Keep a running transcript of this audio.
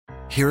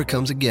Here it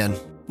comes again.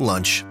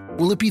 Lunch.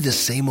 Will it be the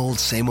same old,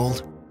 same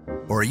old?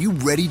 Or are you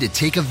ready to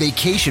take a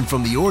vacation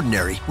from the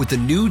ordinary with the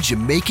new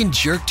Jamaican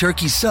Jerk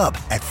Turkey Sub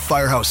at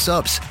Firehouse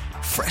Subs?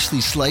 Freshly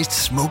sliced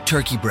smoked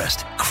turkey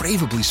breast,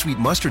 craveably sweet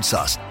mustard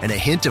sauce, and a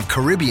hint of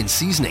Caribbean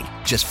seasoning.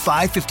 Just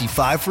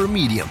 $5.55 for a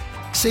medium.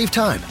 Save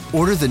time.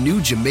 Order the new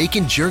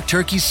Jamaican Jerk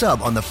Turkey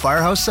Sub on the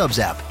Firehouse Subs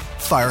app.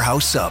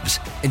 Firehouse Subs.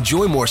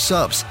 Enjoy more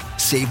subs.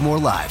 Save more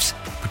lives.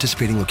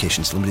 Participating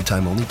locations. Limited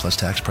time only, plus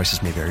tax.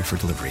 Prices may vary for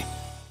delivery.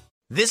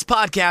 This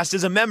podcast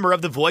is a member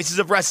of the Voices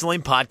of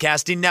Wrestling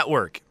Podcasting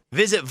Network.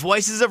 Visit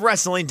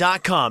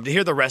voicesofwrestling.com to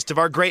hear the rest of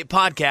our great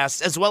podcasts,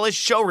 as well as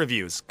show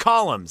reviews,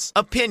 columns,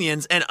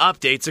 opinions, and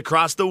updates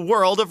across the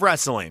world of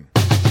wrestling.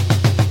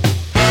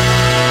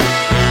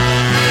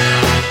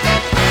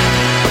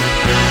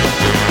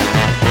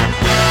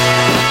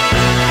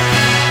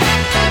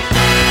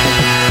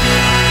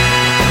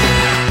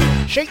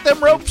 Shake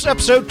Them Ropes,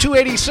 episode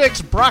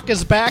 286. Brock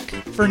is back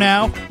for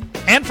now,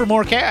 and for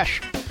more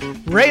cash.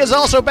 Ray is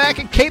also back,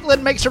 and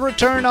Caitlyn makes a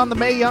return on the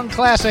Mae Young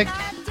Classic.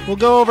 We'll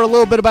go over a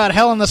little bit about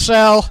Hell in the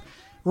Cell,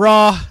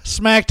 Raw,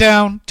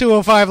 SmackDown,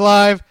 205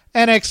 Live,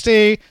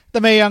 NXT,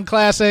 the Mae Young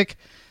Classic,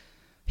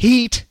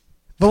 Heat,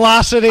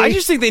 Velocity. I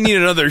just think they need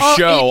another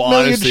show,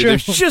 honestly.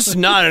 There's just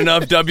not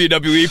enough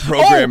WWE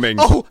programming.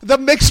 Oh, the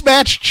Mixed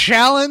Match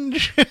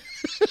Challenge,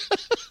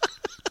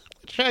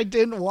 which I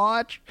didn't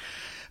watch.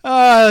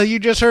 You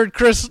just heard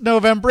Chris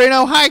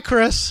Novembrino. Hi,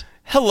 Chris.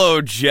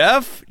 Hello,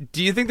 Jeff.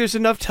 Do you think there's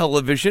enough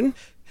television?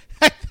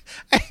 I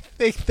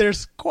think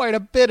there's quite a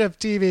bit of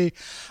TV.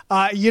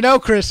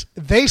 Chris,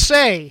 they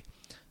say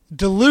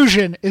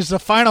delusion is the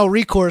final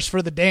recourse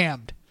for the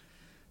damned.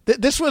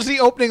 This was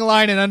the opening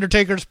line in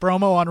Undertaker's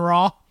promo on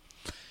Raw.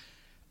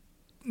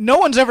 No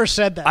one's ever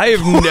said that. I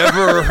have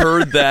never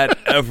heard that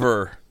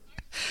ever.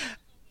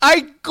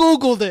 I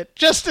Googled it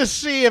just to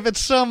see if it's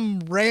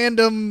some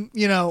random,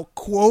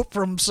 quote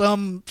from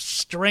some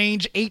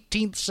strange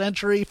 18th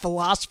century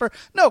philosopher.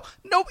 No,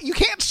 you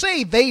can't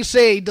say they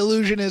say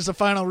delusion is the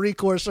final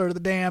recourse for the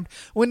damned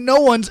when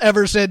no one's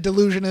ever said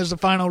delusion is the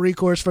final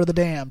recourse for the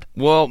damned.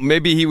 Well,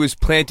 maybe he was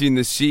planting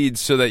the seeds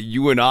so that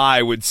you and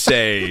I would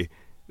say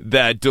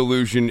that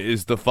delusion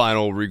is the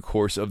final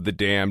recourse of the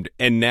damned,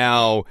 and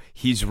now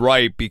he's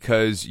right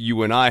because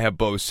you and I have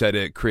both said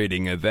it,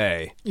 creating a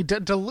they.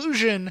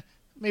 Delusion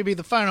maybe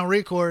the final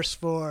recourse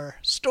for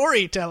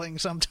storytelling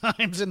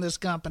sometimes in this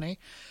company.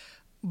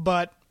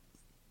 But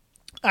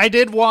I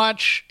did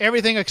watch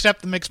everything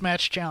except the Mixed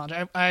Match Challenge.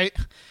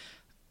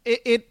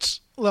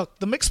 Look,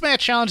 the Mixed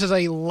Match Challenge is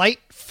a light,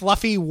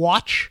 fluffy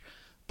watch,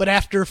 but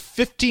after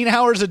 15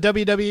 hours of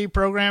WWE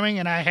programming,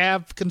 and I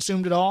have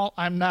consumed it all,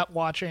 I'm not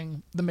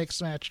watching the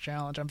Mixed Match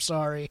Challenge. I'm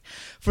sorry.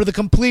 For the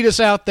completists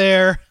out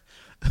there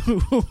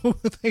who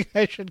think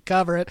I should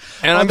cover it.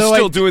 And I'm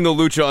still doing the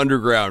Lucha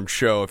Underground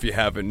show, if you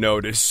haven't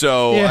noticed.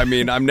 So, yeah. I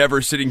mean, I'm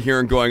never sitting here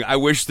and going, I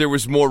wish there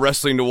was more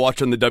wrestling to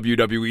watch on the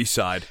WWE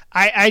side.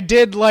 I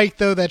did like,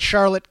 though, that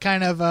Charlotte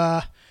kind of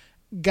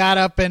got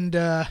up and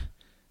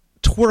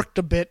twerked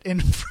a bit in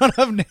front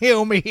of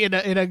Naomi in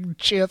a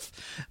gif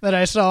that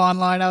I saw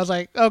online. I was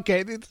like,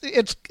 okay,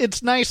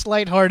 it's nice,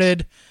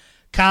 lighthearted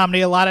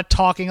comedy, a lot of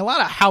talking, a lot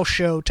of house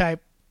show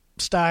type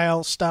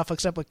style stuff,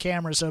 except with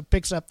cameras, so it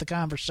picks up the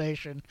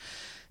conversation.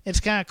 It's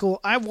kind of cool.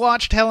 I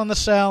watched Hell in the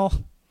Cell.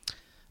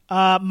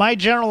 My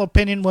general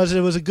opinion was it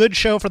was a good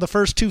show for the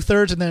first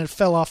 2/3, and then it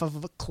fell off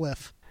of a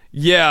cliff.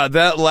 Yeah,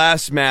 that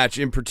last match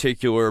in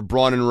particular,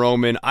 Braun and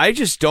Roman, I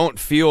just don't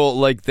feel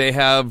like they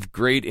have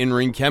great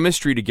in-ring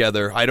chemistry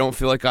together. I don't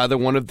feel like either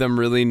one of them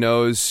really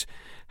knows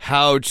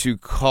how to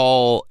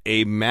call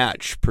a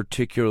match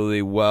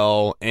particularly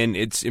well, and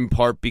it's in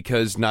part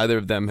because neither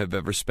of them have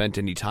ever spent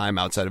any time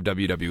outside of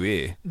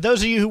WWE.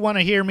 Those of you who want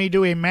to hear me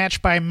do a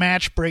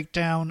match-by-match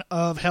breakdown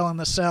of Hell in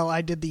the Cell,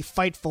 I did the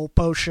Fightful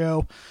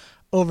post-show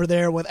over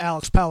there with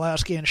Alex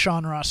Palowski and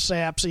Sean Ross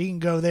Sapp, so you can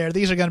go there.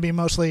 These are going to be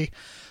mostly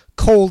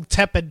cold,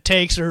 tepid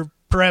takes, or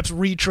perhaps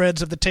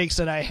retreads of the takes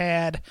that I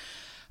had.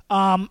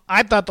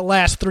 I thought the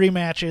last 3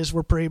 matches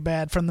were pretty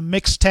bad, from the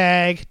mixed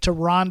tag to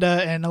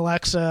Ronda and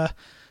Alexa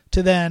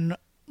to then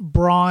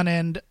Braun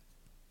and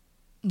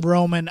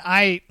Roman.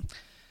 The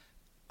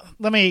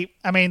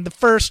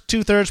first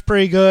 2/3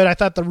 pretty good. I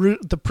thought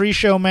the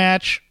pre-show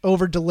match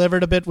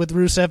over-delivered a bit with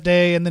Rusev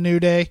Day and the New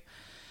Day.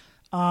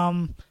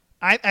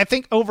 I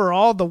think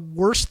overall the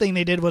worst thing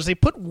they did was they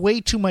put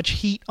way too much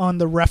heat on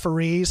the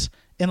referees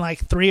in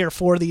like 3 or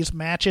 4 of these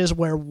matches,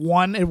 where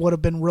one, it would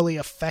have been really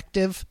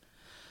effective.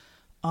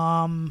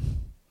 On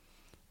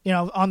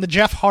the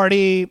Jeff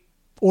Hardy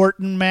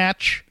Orton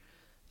match,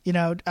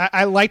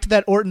 I liked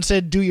that Orton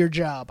said, "Do your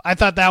job." I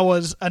thought that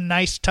was a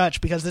nice touch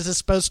because this is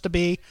supposed to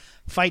be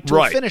fight to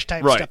a finish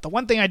type stuff. The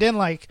one thing I didn't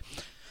like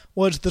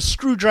was the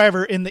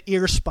screwdriver in the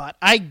ear spot.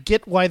 I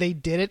get why they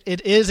did it.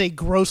 It is a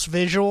gross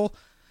visual.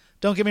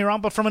 Don't get me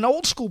wrong, but from an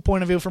old school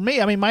point of view, for me,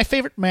 my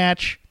favorite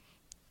match,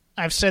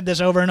 I've said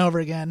this over and over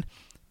again,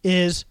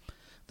 is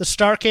the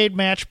Starrcade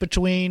match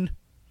between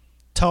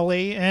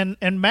Tully and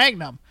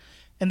Magnum.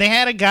 And they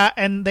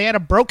had a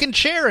broken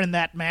chair in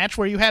that match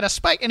where you had a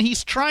spike, and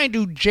he's trying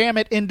to jam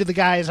it into the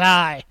guy's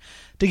eye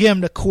to get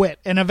him to quit,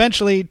 and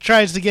eventually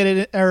tries to get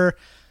it, or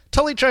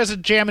Tully tries to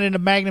jam it into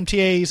Magnum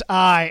TA's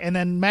eye, and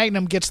then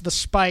Magnum gets the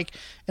spike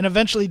and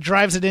eventually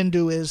drives it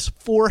into his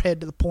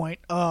forehead to the point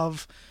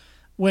of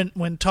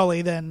when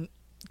Tully then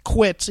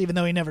quits, even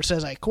though he never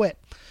says I quit.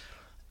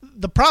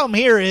 The problem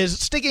here is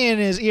sticking it in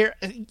his ear.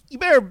 You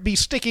better be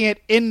sticking it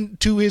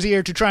into his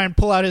ear to try and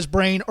pull out his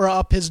brain or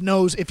up his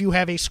nose if you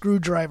have a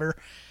screwdriver.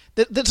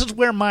 This is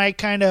where my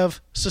kind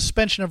of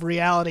suspension of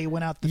reality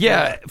went out the door.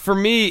 Yeah, for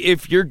me,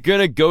 if you're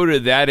going to go to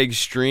that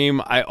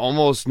extreme, I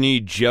almost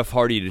need Jeff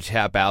Hardy to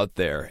tap out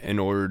there in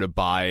order to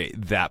buy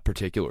that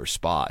particular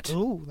spot.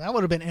 Ooh, that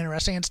would have been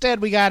interesting.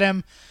 Instead, we got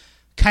him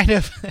kind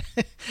of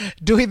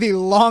doing the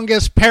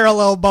longest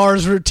parallel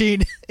bars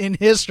routine in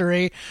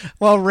history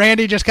while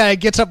Randy just kind of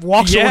gets up,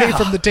 walks away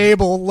from the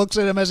table, looks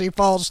at him as he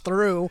falls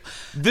through.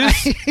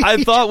 This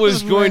I thought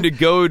was going to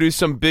go to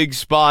some big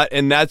spot,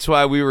 and that's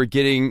why we were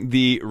getting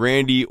the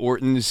Randy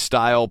Orton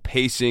style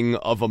pacing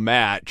of a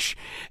match.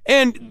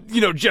 And,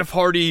 Jeff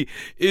Hardy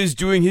is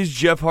doing his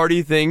Jeff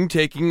Hardy thing,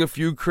 taking a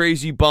few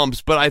crazy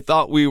bumps, but I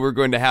thought we were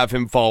going to have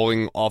him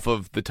falling off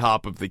of the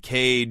top of the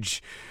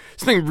cage.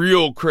 Something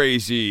real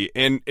crazy,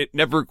 and it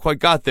never quite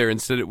got there.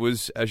 Instead, it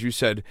was, as you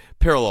said,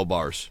 parallel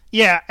bars.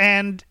 Yeah,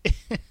 and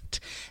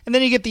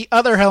then you get the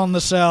other Hell in the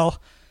Cell,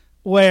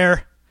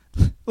 where,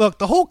 look,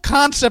 the whole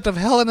concept of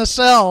Hell in a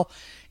Cell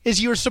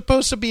is you're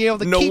supposed to be able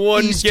to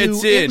keep these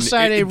two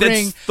inside a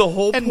ring, that's the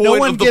whole and point no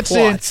one of the gets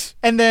plot.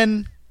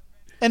 in,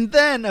 and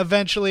then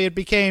eventually it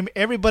became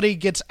everybody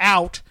gets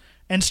out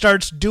and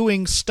starts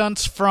doing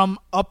stunts from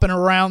up and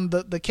around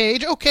the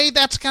cage. Okay,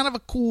 that's kind of a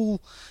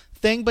cool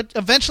thing, but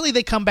eventually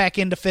they come back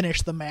in to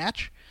finish the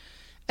match.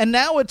 And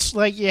now it's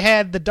like you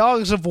had the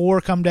Dogs of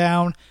War come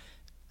down,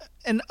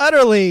 and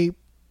utterly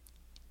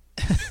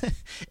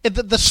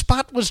the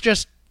spot was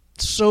just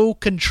so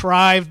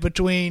contrived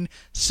between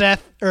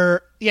Seth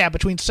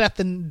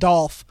and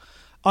Dolph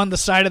on the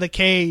side of the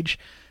cage,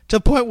 to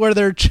the point where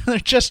they're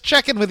just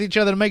checking with each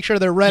other to make sure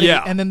they're ready,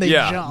 and then they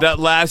jump. That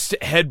last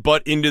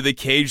headbutt into the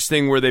cage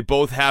thing where they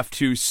both have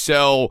to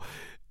sell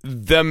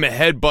them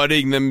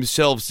headbutting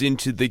themselves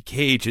into the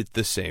cage at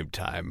the same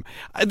time.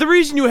 The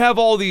reason you have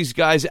all these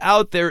guys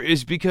out there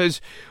is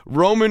because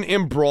Roman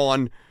and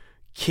Braun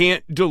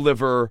can't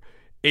deliver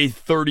a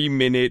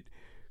 30-minute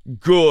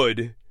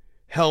good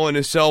Hell in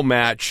a Cell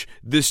match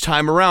this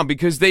time around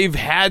because they've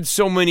had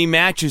so many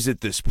matches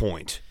at this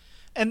point.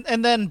 And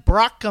then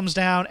Brock comes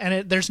down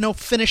and there's no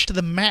finish to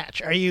the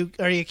match. Are you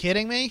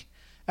kidding me?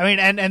 I mean,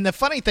 and the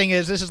funny thing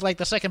is, this is like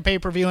the second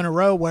pay-per-view in a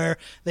row where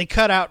they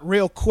cut out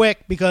real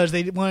quick because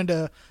they wanted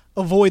to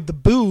avoid the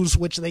boos,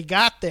 which they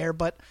got there.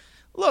 But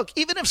look,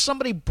 even if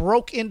somebody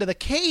broke into the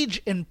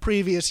cage in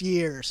previous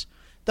years,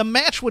 the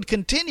match would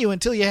continue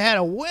until you had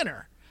a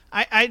winner.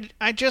 I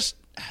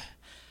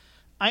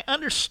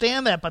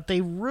understand that, but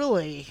they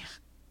really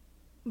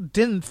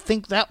didn't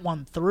think that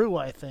one through,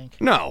 I think.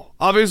 No,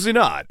 obviously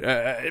not.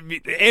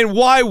 And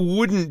why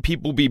wouldn't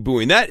people be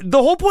booing? The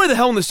whole point of the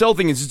Hell in the Cell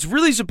thing is it's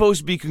really supposed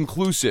to be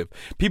conclusive.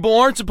 People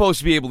aren't supposed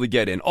to be able to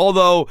get in.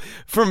 Although,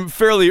 from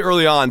fairly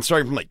early on,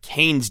 starting from like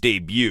Kane's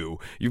debut,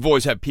 you've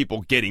always had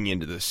people getting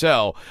into the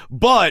cell.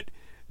 But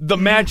the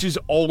matches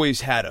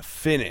always had a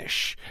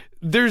finish.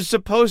 There's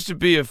supposed to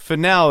be a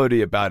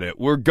finality about it.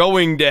 We're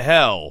going to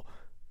hell.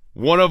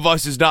 One of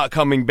us is not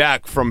coming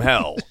back from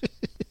hell.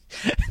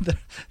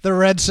 The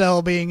red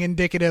cell being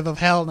indicative of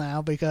hell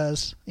now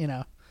because,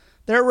 there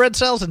are red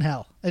cells in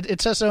hell.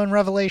 It says so in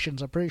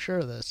Revelations. I'm pretty sure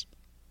of this.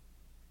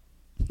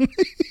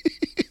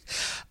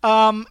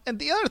 And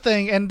the other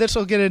thing, and this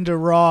will get into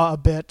Raw a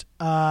bit,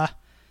 look,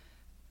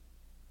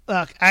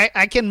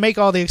 I can make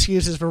all the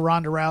excuses for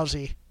Ronda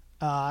Rousey.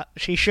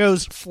 She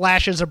shows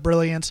flashes of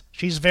brilliance.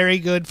 She's very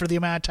good for the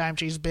amount of time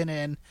she's been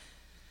in.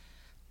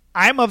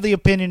 I'm of the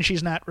opinion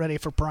she's not ready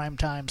for prime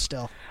time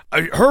still.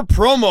 Her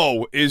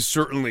promo is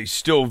certainly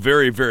still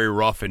very, very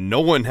rough, and no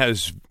one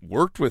has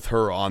worked with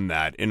her on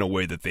that in a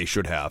way that they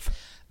should have.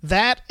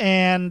 That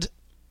and,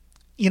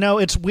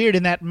 it's weird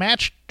in that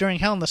match during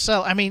Hell in the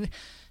Cell. I mean,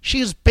 she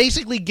is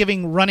basically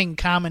giving running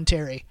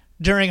commentary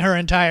during her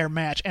entire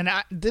match. And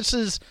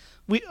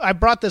I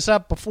brought this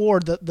up before,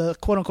 the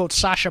quote-unquote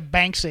Sasha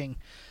Banksing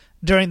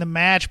during the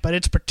match, but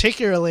it's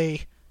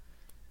particularly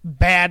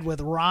bad with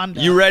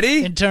Ronda. You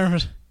ready? In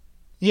terms...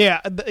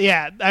 Yeah,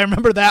 I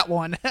remember that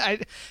one.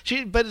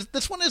 But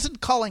this one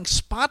isn't calling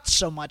spots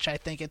so much, I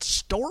think. It's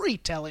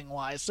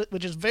storytelling-wise,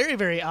 which is very,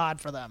 very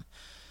odd for them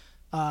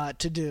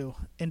to do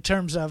in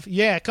terms of,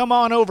 come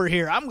on over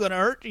here. I'm going to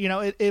hurt.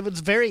 It was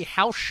very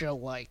house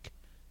show-like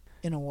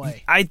in a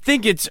way. I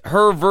think it's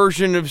her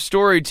version of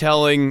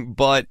storytelling,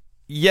 but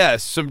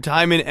yes, some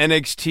time in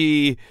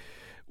NXT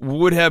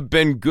would have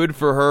been good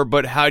for her,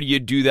 but how do you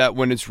do that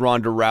when it's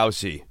Ronda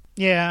Rousey?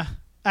 Yeah.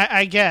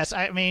 I guess.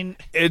 I mean,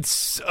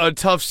 it's a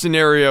tough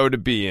scenario to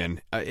be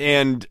in.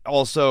 And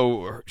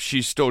also,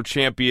 she's still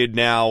champion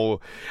now.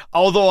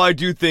 Although I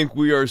do think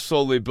we are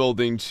slowly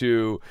building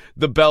to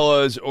the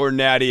Bellas or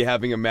Natty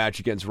having a match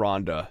against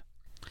Ronda.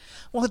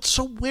 Well, it's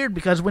so weird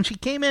because when she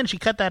came in, she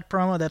cut that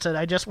promo that said,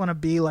 "I just want to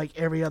be like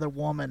every other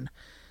woman."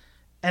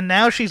 And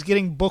now she's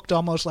getting booked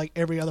almost like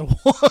every other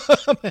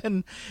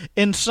woman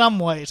in some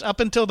ways. Up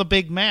until the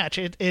big match,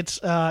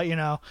 it's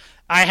I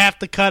have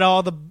to cut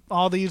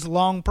all these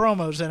long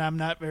promos that I'm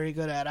not very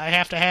good at. I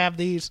have to have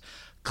these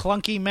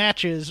clunky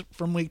matches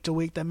from week to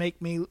week that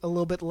make me a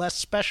little bit less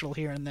special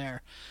here and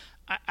there.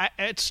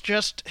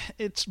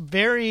 It's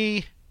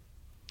very.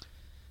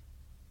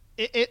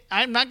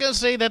 I'm not going to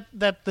say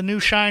that the new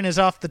shine is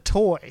off the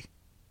toy,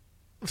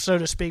 so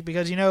to speak,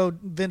 because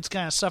Vince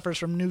kind of suffers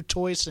from new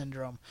toy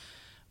syndrome.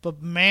 But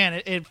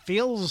man, it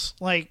feels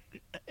like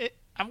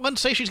I wouldn't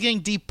say she's getting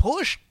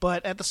de-pushed,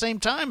 but at the same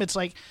time, it's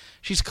like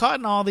she's caught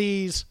in all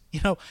these.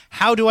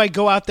 How do I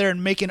go out there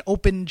and make an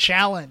open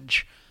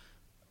challenge?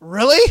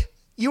 Really?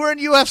 You were in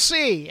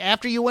UFC.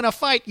 After you win a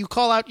fight, you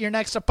call out your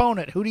next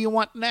opponent. Who do you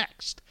want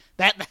next?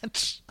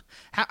 That's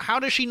how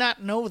does she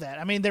not know that?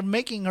 I mean, they're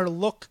making her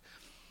look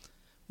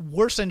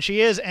worse than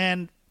she is,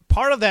 and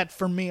part of that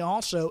for me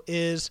also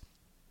is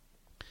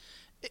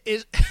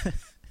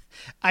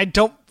I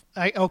don't.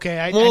 A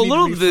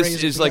little of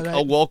this is like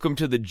a welcome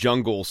to the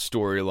jungle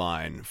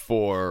storyline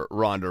for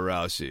Ronda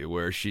Rousey,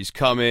 where she's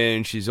come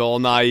in, she's all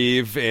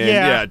naive,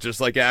 and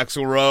just like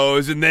Axl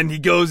Rose, and then he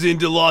goes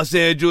into Los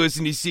Angeles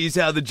and he sees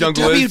how the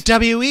jungle is.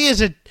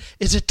 WWE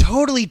is a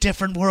totally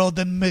different world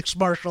than mixed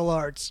martial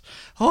arts.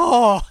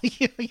 Oh,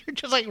 you're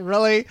just like,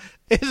 really?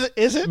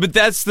 Is it? But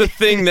that's the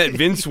thing that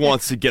Vince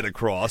wants to get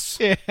across.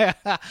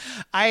 Yeah,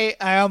 I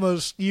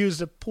almost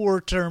used a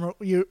poor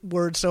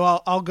word,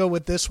 so I'll go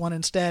with this one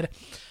instead.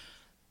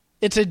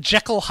 It's a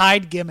Jekyll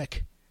Hyde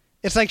gimmick.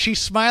 It's like she's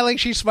smiling,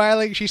 she sells,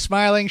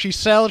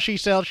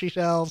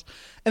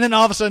 and then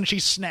all of a sudden she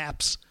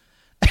snaps.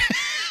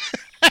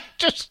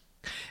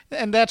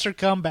 And that's her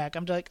comeback.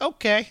 I'm like,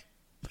 okay.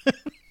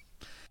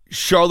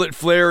 Charlotte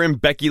Flair and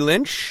Becky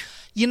Lynch?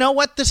 You know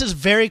what? This is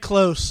very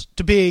close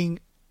to being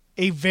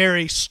a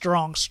very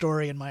strong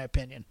story, in my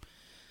opinion.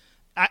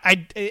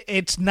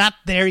 It's not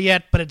there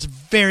yet, but it's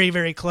very,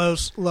 very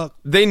close. Look,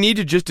 they need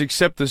to just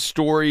accept the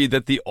story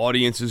that the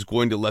audience is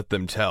going to let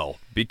them tell,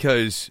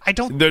 because I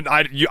don't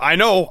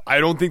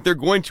think they're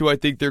going to. I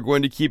think they're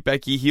going to keep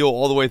Becky heel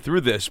all the way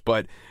through this.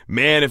 But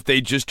man, if they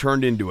just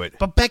turned into it.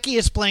 But Becky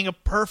is playing a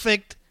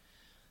perfect,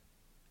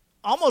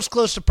 almost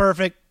close to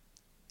perfect.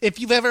 If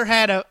you've ever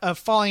had a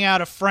falling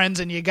out of friends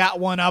and you got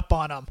one up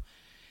on them,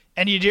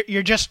 and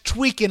you're just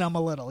tweaking them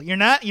a little. You're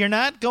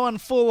not going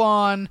full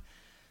on,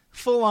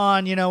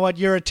 you know what,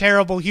 you're a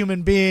terrible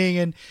human being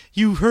and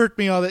you hurt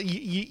me, all that.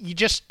 You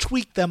just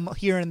tweak them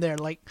here and there.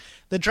 Like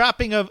the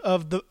dropping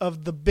of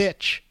the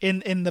bitch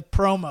in the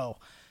promo,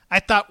 I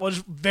thought was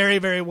very,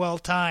 very well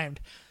timed.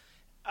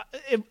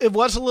 It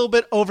was a little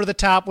bit over the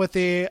top with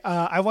the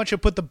I want you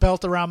to put the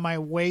belt around my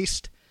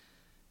waist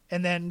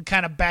and then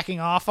kind of backing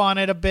off on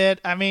it a bit.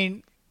 I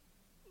mean,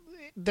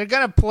 they're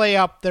going to play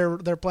up. They're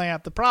playing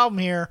up. The problem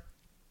here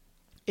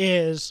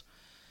is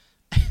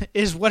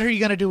what are you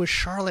going to do with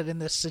Charlotte in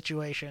this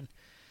situation?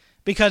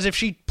 Because if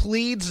she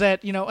pleads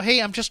that,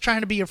 hey, I'm just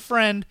trying to be your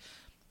friend,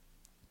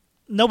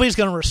 nobody's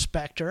going to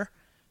respect her.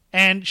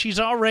 And she's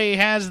already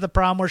has the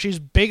problem where she's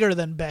bigger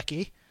than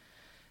Becky.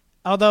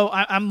 Although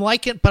I'm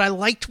liking, but I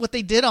liked what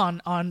they did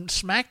on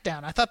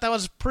SmackDown. I thought that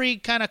was pretty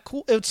kind of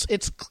cool.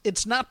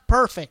 It's not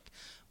perfect,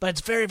 but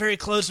it's very, very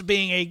close to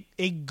being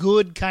a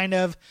good kind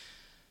of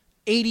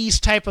 80s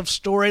type of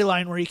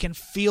storyline where you can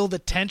feel the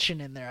tension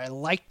in there. I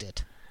liked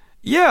it.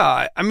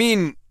 Yeah, I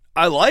mean,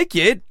 I like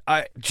it.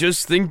 I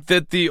just think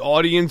that the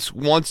audience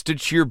wants to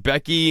cheer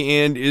Becky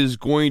and is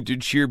going to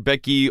cheer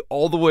Becky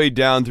all the way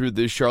down through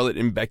the Charlotte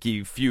and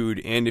Becky feud.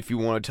 And if you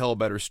want to tell a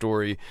better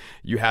story,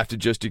 you have to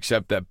just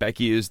accept that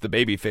Becky is the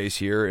babyface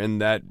here,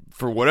 and that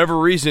for whatever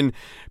reason,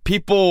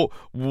 people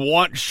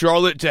want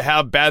Charlotte to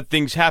have bad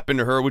things happen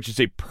to her, which is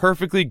a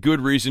perfectly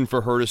good reason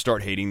for her to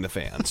start hating the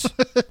fans.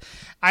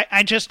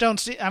 I just don't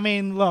see. I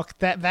mean, look,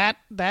 that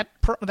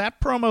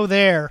promo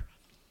there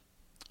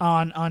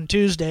on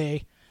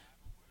Tuesday.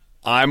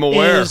 I'm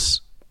aware.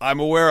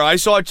 I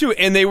saw it too,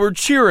 and they were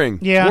cheering,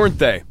 weren't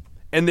they?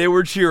 And they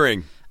were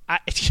cheering.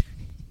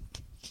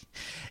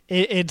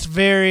 It's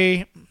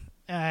very,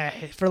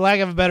 for lack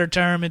of a better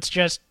term, it's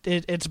just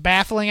it's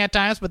baffling at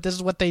times. But this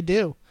is what they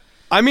do.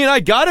 I mean,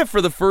 I got it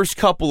for the first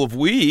couple of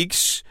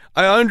weeks.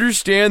 I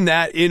understand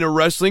that in a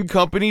wrestling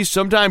company,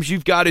 sometimes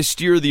you've got to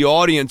steer the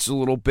audience a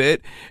little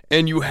bit,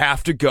 and you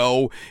have to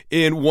go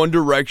in one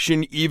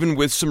direction, even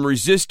with some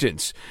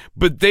resistance.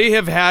 But they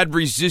have had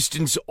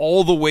resistance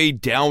all the way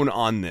down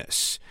on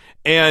this.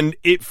 And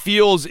it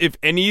feels, if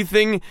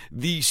anything,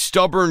 the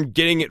stubborn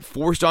getting it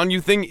forced on you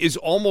thing is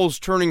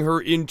almost turning her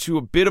into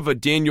a bit of a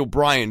Daniel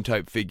Bryan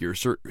type figure,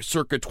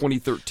 circa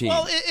 2013.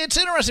 Well, it's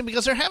interesting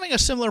because they're having a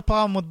similar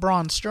problem with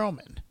Braun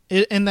Strowman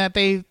in that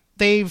they've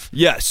I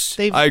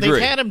agree.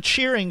 They've had him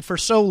cheering for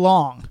so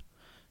long,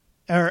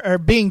 or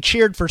being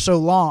cheered for so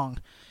long,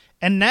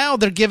 and now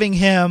they're giving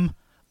him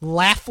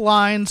laugh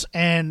lines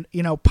and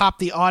pop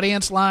the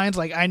audience lines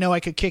like "I know I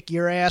could kick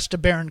your ass" to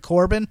Baron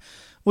Corbin,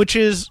 which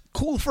is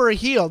cool for a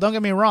heel. Don't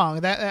get me wrong.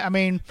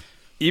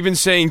 Even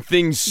saying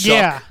things suck.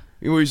 Yeah.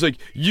 He's like,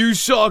 you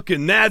suck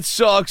and that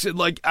sucks. And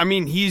like, I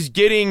mean, he's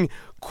getting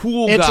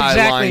cool It's guy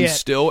exactly lines it.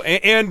 still.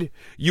 And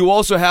you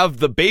also have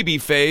the baby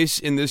face,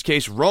 in this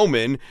case,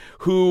 Roman,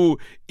 who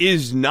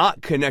is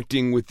not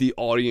connecting with the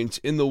audience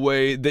in the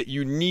way that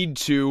you need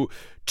to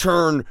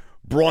turn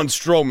Braun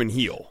Strowman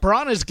heel.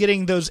 Braun is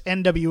getting those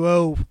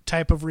NWO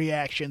type of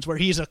reactions where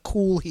he's a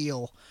cool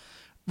heel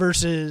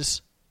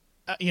versus,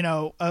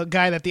 a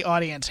guy that the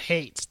audience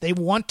hates. They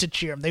want to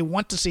cheer him. They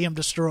want to see him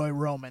destroy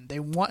Roman.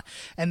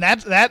 And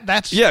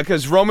that's Yeah,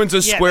 because Roman's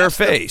a square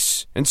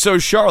face, and so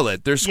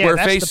Charlotte. They're square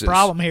that's faces. the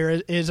problem here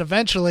is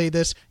eventually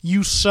this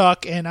you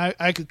suck and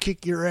I could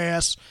kick your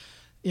ass,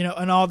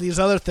 and all these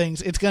other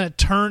things. It's going to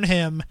turn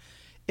him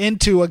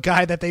into a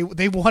guy that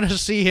they want to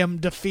see him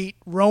defeat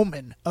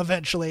Roman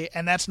eventually,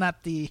 and that's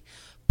not the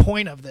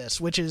point of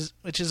this, which is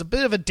a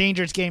bit of a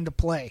dangerous game to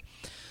play.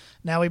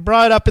 Now, we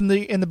brought it up in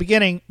the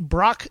beginning.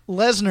 Brock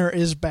Lesnar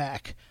is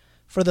back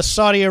for the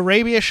Saudi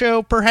Arabia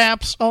show,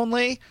 perhaps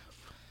only,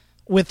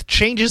 with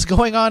changes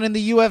going on in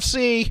the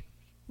UFC.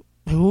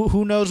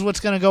 Who knows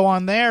what's going to go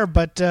on there?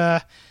 But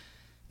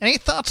any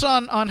thoughts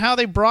on how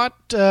they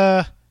brought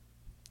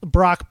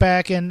Brock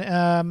back,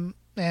 and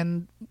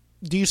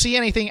do you see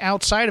anything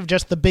outside of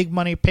just the Big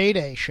Money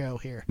Payday show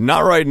here?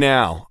 Not right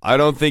now. I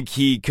don't think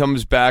he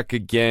comes back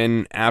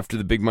again after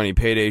the Big Money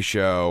Payday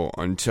show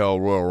until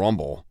Royal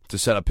Rumble to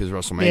set up his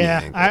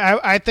WrestleMania. Yeah,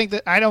 I think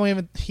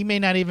that he may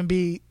not even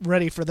be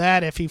ready for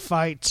that if he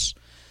fights,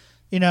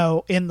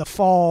 in the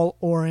fall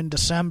or in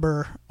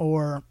December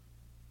or,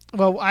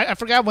 well, I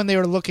forgot when they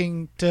were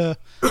looking to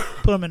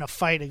put him in a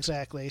fight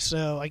exactly,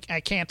 so I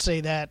can't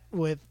say that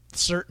with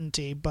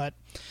certainty, but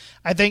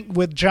I think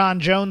with John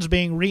Jones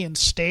being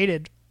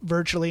reinstated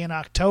virtually in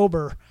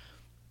October,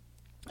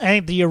 I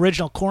think the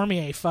original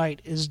Cormier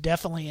fight is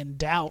definitely in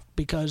doubt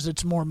because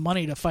it's more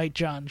money to fight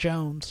John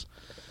Jones.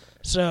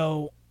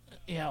 So,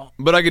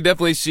 But I could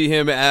definitely see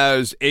him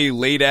as a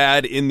late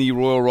ad in the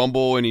Royal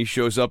Rumble, and he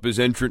shows up as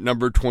entrant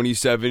number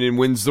 27 and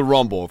wins the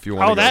Rumble, if you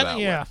want to go that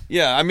way.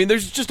 Yeah, I mean,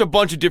 there's just a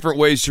bunch of different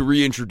ways to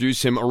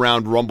reintroduce him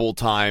around Rumble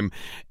time,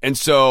 and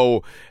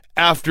so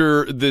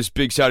after this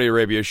big Saudi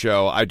Arabia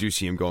show, I do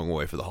see him going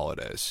away for the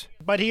holidays.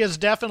 But he is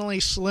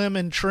definitely slim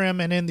and trim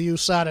and in the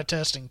USADA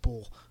testing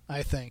pool,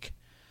 I think.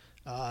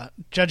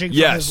 Judging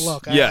from his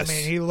look. Yes. I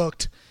mean,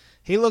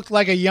 he looked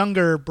like a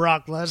younger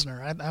Brock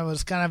Lesnar. I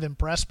was kind of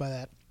impressed by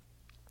that.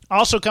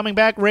 Also coming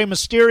back, Rey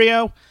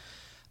Mysterio.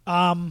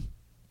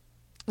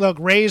 Look,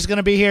 Rey's going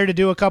to be here to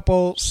do a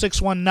couple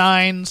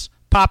 619s,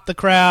 pop the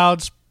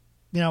crowds,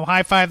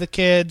 high-five the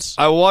kids.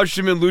 I watched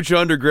him in Lucha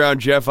Underground,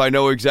 Jeff. I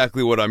know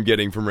exactly what I'm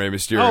getting from Rey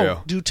Mysterio.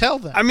 Oh, do tell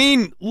them. I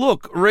mean,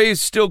 look, Rey's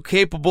still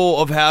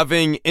capable of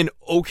having an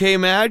okay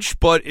match,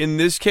 but in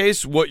this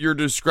case, what you're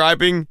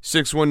describing,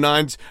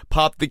 619s,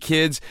 pop the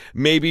kids,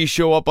 maybe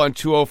show up on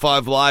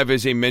 205 Live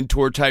as a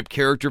mentor-type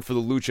character for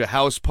the Lucha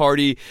House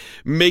Party,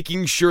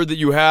 making sure that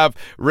you have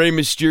Rey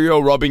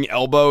Mysterio rubbing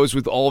elbows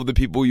with all of the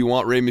people you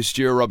want Rey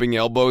Mysterio rubbing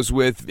elbows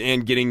with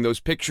and getting those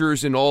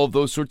pictures and all of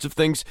those sorts of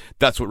things.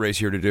 That's what Rey's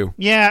here to do.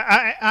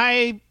 Yeah,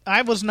 I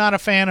was not a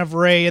fan of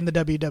Rey in the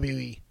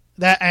WWE.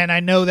 And I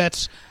know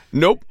that's...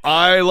 Nope.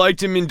 I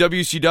liked him in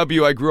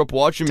WCW. I grew up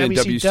watching him in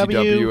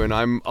WCW, and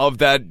I'm of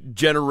that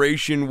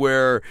generation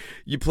where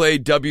you play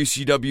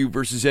WCW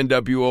versus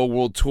NWO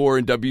World Tour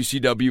and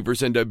WCW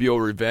versus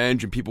NWO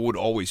Revenge, and people would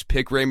always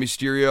pick Rey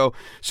Mysterio.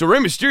 So Rey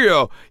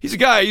Mysterio, he's a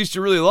guy I used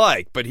to really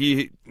like, but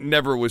he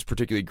never was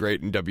particularly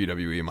great in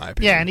WWE, in my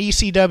opinion. Yeah, and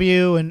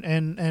ECW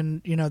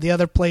and the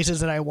other places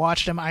that I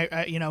watched him,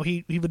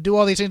 he would do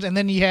all these things, and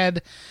then you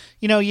had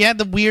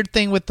the weird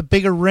thing with the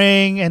bigger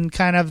ring and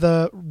kind of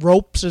the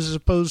ropes as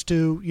opposed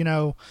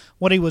to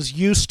what he was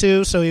used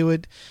to. So he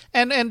would,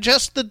 and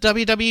just the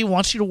WWE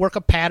wants you to work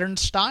a pattern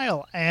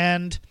style.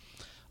 And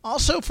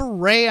also for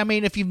Rey, I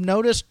mean, if you've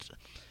noticed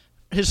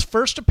his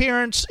first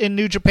appearance in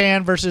New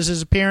Japan versus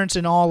his appearance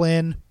in All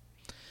In,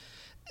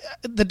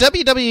 the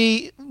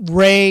WWE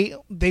Rey,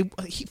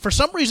 for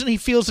some reason he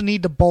feels the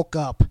need to bulk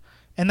up,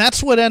 and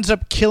that's what ends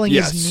up killing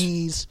his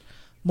knees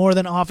more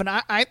than often.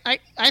 I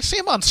see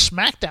him on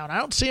SmackDown. I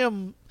don't see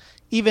him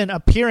even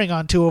appearing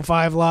on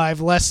 205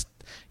 Live, lest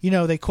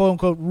they quote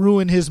unquote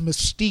ruin his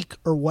mystique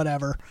or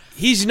whatever.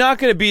 He's not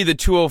going to be the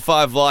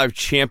 205 Live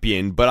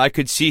champion, but I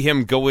could see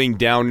him going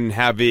down and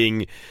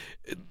having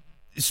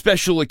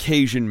special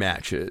occasion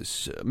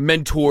matches,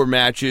 mentor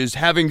matches,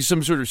 having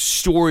some sort of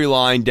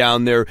storyline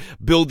down there,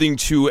 building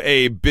to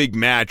a big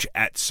match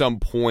at some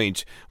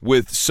point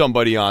with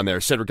somebody on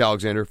there. Cedric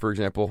Alexander, for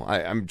example.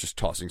 I'm just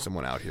tossing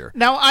someone out here.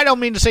 Now, I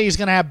don't mean to say he's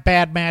going to have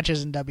bad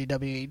matches in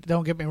WWE.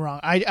 Don't get me wrong.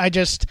 I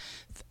just...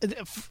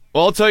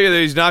 Well, I'll tell you that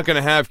he's not going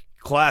to have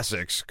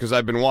classics because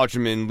I've been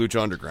watching him in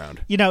Lucha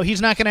Underground. He's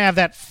not going to have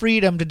that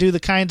freedom to do the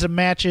kinds of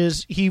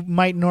matches he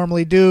might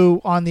normally do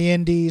on the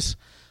indies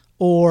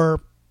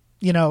or...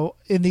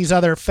 in these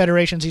other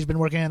federations he's been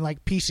working in,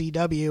 like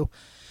PCW.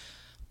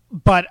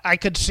 But I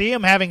could see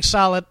him having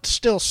solid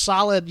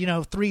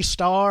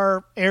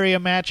 3-star area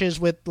matches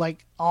with,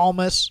 like,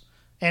 Almas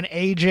and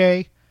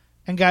AJ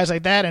and guys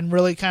like that, and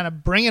really kind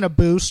of bring in a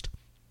boost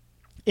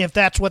if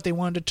that's what they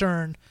wanted to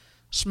turn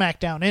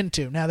SmackDown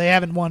into. Now, they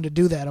haven't wanted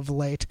to do that of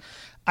late.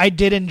 I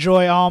did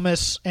enjoy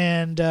Almas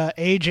and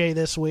AJ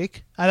this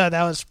week. I thought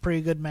that was a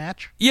pretty good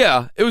match.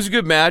 Yeah, it was a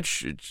good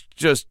match. It's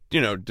just,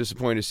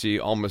 disappointing to see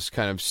Almas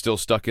kind of still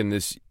stuck in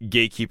this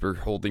gatekeeper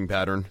holding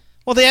pattern.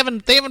 Well, they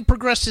haven't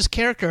progressed his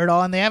character at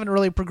all, and they haven't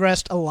really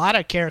progressed a lot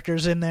of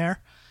characters in there.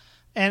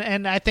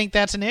 And I think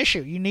that's an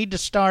issue. You need to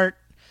start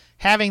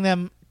having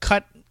them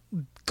cut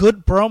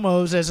good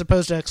promos as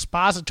opposed to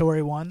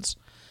expository ones,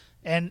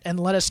 and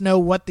let us know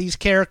what these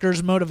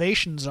characters'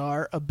 motivations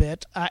are a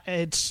bit.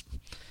 It's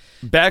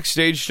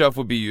backstage stuff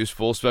would be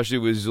useful, especially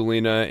with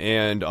Zelina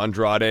and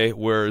Andrade,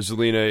 where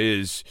Zelina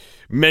is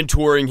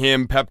mentoring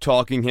him, pep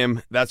talking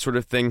him, that sort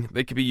of thing.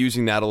 They could be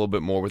using that a little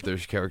bit more with their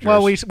characters.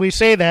 Well, we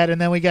say that,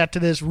 and then we got to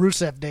this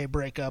Rusev Day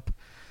breakup.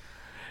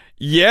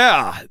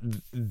 Yeah,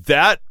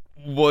 that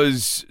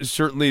was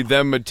certainly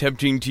them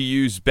attempting to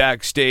use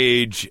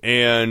backstage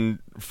and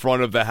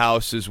front of the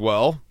house as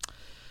well.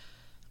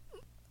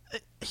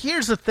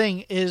 Here's the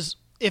thing is,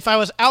 if I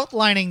was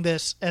outlining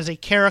this as a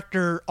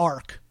character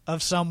arc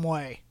of some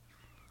way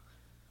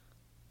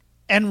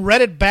and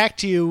read it back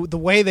to you the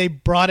way they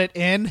brought it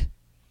in,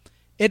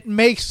 it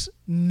makes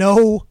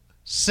no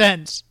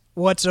sense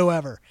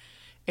whatsoever.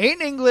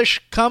 Aiden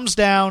English comes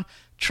down,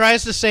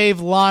 tries to save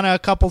Lana a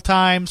couple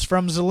times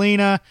from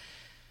Zelina,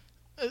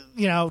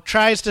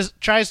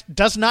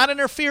 does not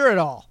interfere at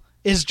all,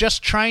 is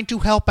just trying to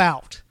help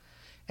out,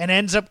 and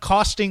ends up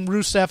costing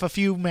Rusev a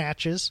few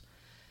matches.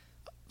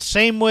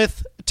 Same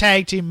with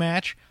tag team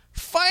match.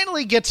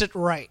 Finally gets it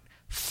right.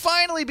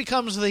 Finally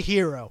becomes the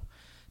hero.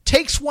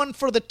 Takes one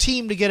for the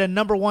team to get a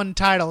number 1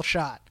 title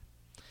shot.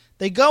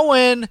 They go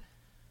in.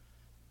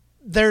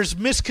 There's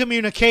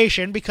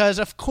miscommunication because,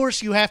 of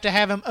course, you have to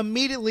have him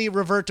immediately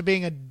revert to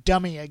being a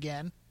dummy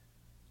again.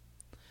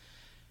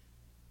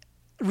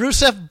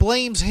 Rusev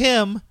blames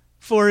him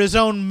for his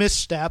own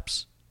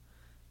missteps.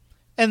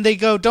 And they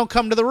go, don't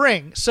come to the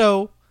ring.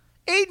 So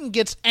Aiden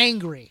gets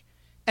angry.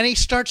 And he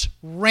starts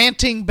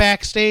ranting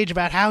backstage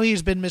about how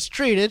he's been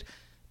mistreated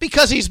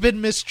because he's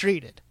been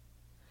mistreated.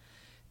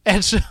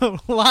 And so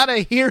Lana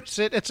hears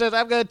it and says,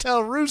 I'm going to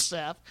tell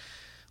Rusev,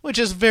 which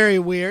is very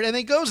weird. And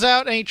he goes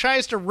out and he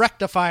tries to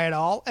rectify it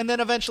all and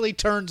then eventually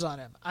turns on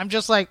him. I'm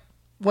just like,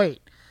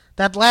 wait,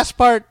 that last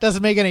part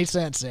doesn't make any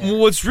sense. Well,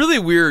 what's really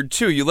weird,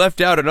 too, you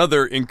left out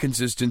another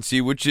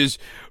inconsistency, which is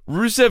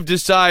Rusev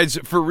decides,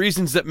 for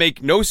reasons that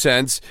make no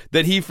sense,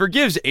 that he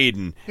forgives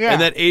Aiden. Yeah.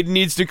 And that Aiden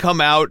needs to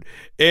come out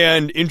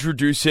and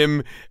introduce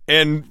him,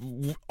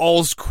 and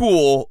all's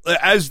cool.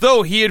 As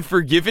though he had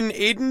forgiven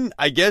Aiden.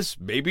 I guess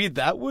maybe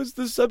that was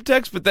the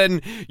subtext, but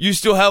then you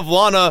still have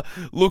Lana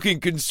looking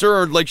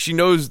concerned like she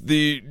knows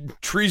the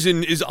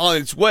treason is on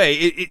its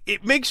way.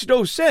 It makes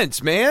no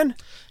sense, man.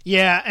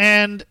 Yeah,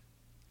 and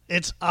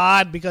it's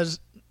odd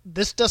because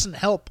this doesn't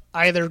help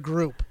either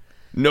group.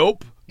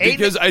 Nope.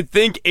 Because I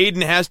think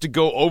Aiden has to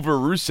go over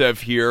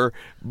Rusev here,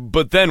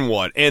 but then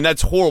what? And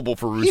that's horrible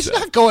for Rusev. He's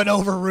not going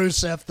over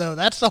Rusev, though.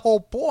 That's the whole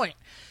point.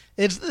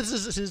 His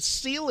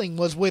ceiling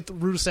was with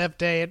Rusev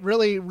Day. It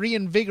really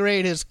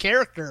reinvigorated his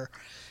character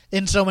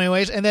in so many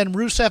ways. And then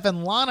Rusev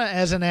and Lana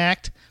as an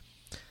act,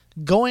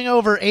 going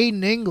over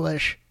Aiden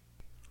English,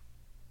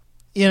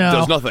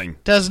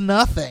 does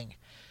nothing.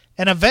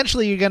 And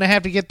eventually you're going to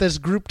have to get this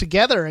group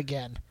together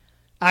again,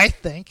 I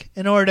think,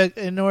 in order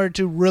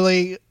to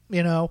really,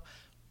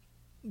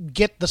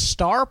 get the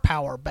star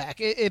power back.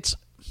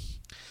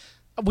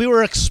 We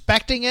were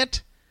expecting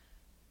it.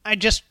 I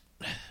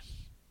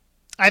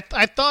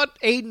thought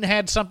Aiden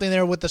had something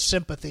there with the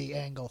sympathy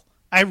angle.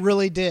 I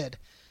really did.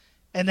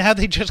 And now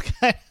they just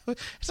kind of,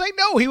 it's like,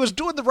 no, he was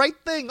doing the right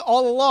thing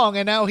all along,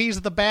 and now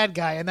he's the bad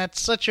guy, and that's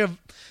such a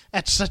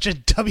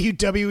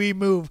WWE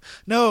move.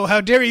 No, how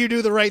dare you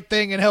do the right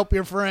thing and help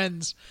your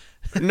friends?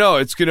 No,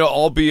 it's going to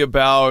all be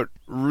about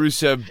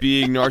Rusev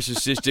being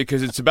narcissistic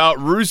because it's about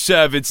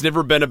Rusev. It's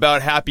never been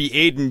about Happy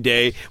Aiden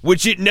Day,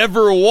 which it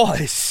never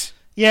was.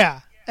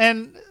 Yeah,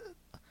 and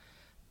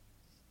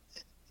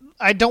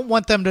I don't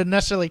want them to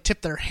necessarily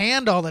tip their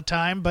hand all the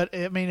time, but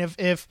I mean,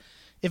 if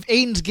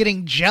Aiden's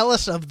getting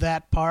jealous of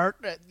that part,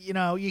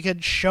 you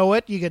could show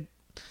it. You could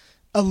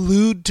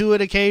allude to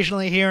it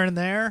occasionally here and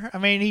there. I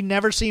mean, he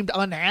never seemed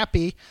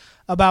unhappy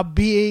about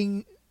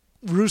being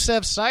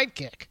Rusev's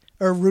sidekick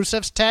or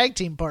Rusev's tag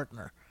team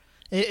partner.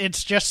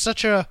 It's just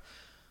such a...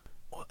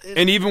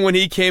 And even when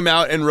he came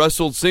out and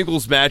wrestled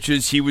singles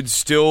matches, he would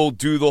still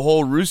do the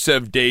whole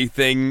Rusev Day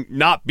thing,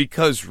 not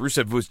because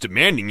Rusev was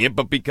demanding it,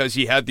 but because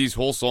he had these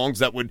whole songs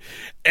that would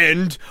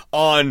end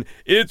on,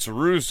 "It's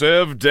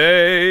Rusev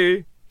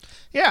Day."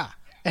 Yeah.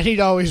 And he'd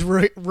always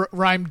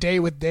rhyme day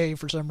with day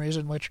for some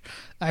reason, which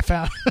I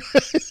found.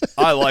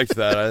 I liked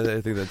that.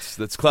 I think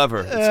that's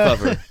clever.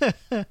 It's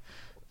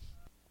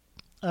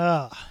clever.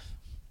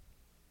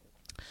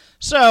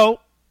 So,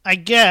 I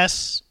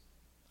guess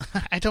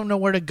I don't know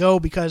where to go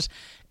because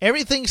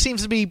everything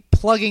seems to be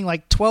plugging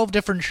like 12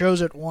 different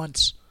shows at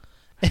once.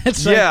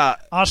 It's like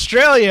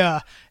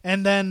Australia,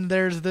 and then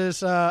there's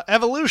this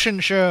Evolution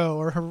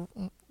show,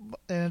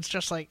 and it's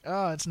just like,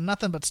 oh, it's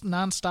nothing but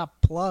nonstop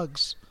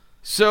plugs.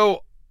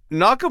 So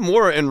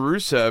Nakamura and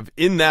Rusev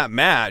in that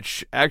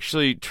match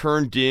actually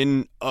turned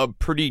in a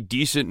pretty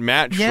decent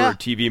match for a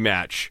TV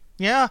match.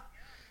 Yeah.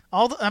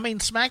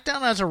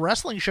 SmackDown as a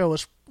wrestling show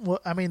was,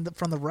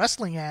 from the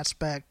wrestling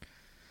aspect,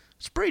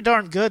 it's pretty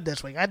darn good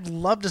this week. I'd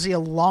love to see a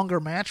longer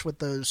match with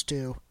those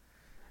two.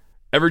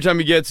 Every time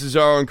you get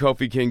Cesaro and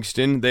Kofi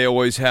Kingston, they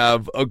always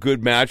have a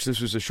good match.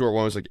 This was a short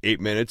one. It was like 8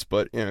 minutes,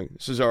 but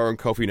Cesaro and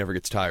Kofi never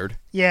gets tired.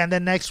 Yeah, and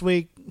then next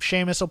week,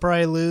 Sheamus will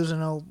probably lose,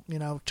 and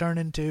he'll, turn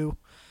into,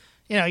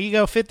 you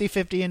go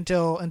 50-50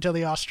 until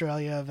the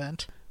Australia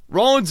event.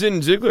 Rollins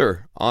and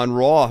Ziggler on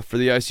Raw for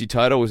the IC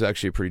title was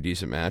actually a pretty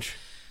decent match.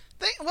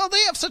 They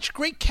have such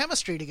great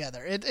chemistry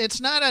together.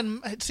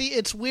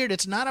 It's weird.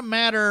 It's not a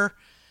matter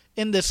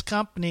in this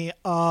company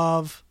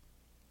of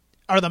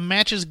are the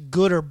matches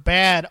good or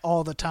bad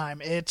all the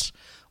time. It's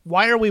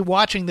why are we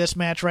watching this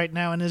match right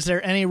now, and is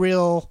there any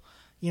real,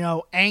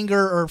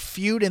 anger or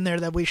feud in there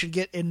that we should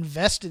get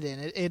invested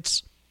in?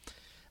 It's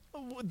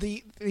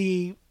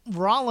the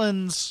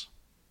Rollins.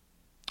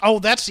 Oh,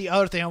 that's the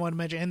other thing I want to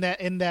mention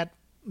in that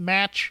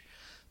match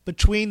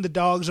between the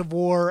Dogs of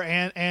War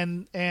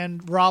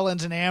and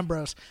Rollins and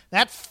Ambrose.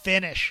 That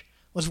finish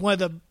was one of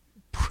the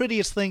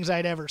prettiest things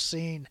I'd ever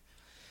seen.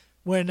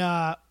 When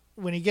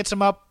he gets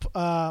him up,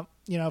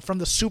 from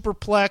the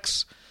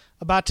superplex,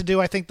 about to do,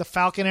 I think, the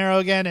Falcon Arrow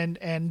again,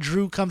 and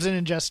Drew comes in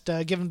and just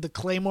give him the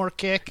Claymore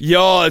kick.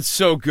 Yo, it's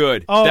so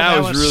good. Oh,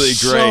 that was really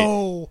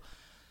great.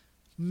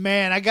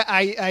 Man,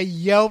 I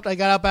yelped. I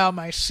got up out of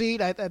my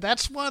seat.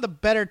 That's one of the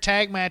better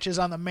tag matches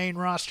on the main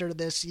roster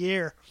this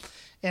year.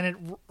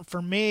 And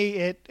for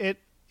me,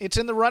 it's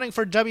in the running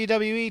for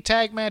WWE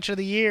Tag Match of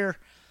the Year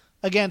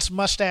against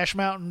Mustache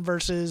Mountain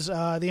versus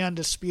the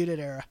Undisputed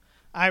Era.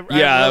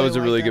 That was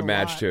a really good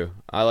match too.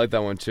 I like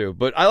that one too.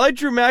 But I like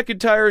Drew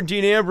McIntyre and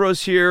Dean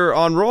Ambrose here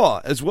on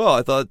Raw as well.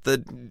 I thought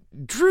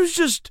that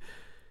Drew's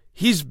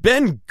he's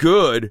been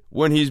good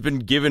when he's been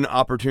given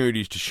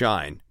opportunities to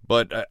shine.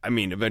 But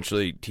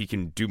eventually he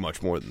can do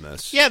much more than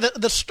this. Yeah,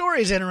 the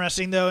story's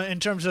interesting though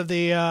in terms of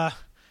the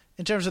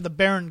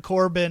Baron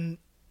Corbin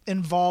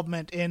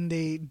involvement in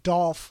the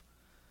Dolph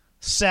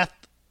Seth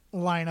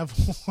line of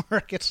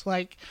work. It's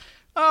like,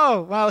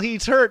 oh, well,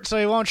 he's hurt, so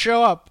he won't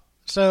show up.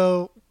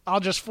 So I'll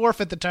just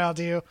forfeit the title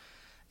to you.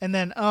 And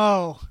then,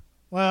 oh,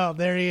 well,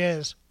 there he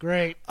is.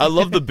 Great. I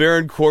love the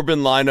Baron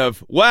Corbin line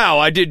of, wow,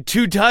 I did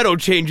 2 title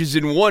changes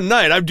in one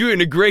night. I'm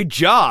doing a great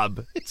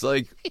job. It's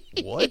like,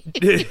 what?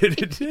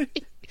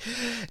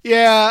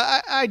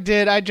 Yeah, I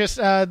did. I just,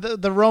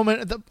 the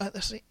Roman,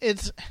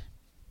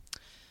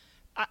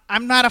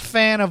 I'm not a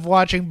fan of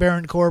watching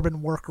Baron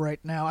Corbin work right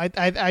now.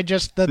 I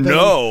just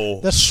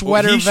the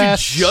sweater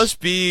vest. He should just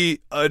be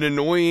an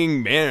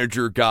annoying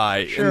manager guy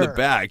in the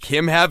back.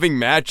 Him having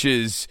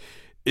matches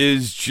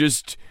is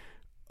just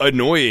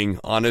annoying,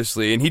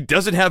 honestly, and he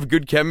doesn't have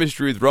good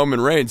chemistry with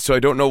Roman Reigns. So I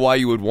don't know why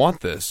you would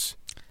want this.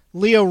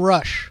 Lio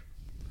Rush.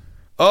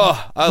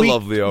 Oh, I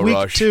love Lio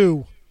Rush. Week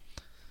 2.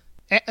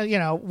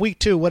 Week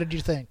 2, what did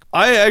you think?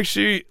 I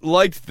actually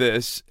liked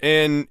this,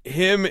 and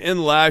him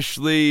and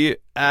Lashley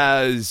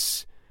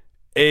as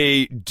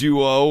a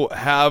duo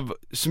have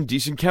some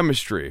decent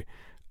chemistry.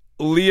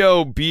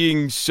 Leo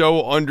being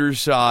so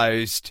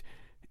undersized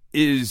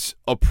is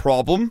a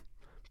problem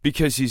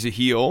because he's a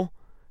heel,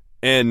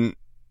 and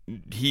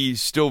he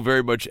still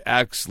very much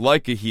acts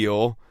like a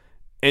heel,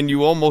 and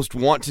you almost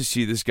want to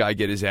see this guy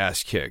get his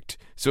ass kicked.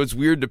 So it's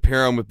weird to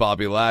pair him with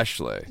Bobby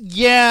Lashley.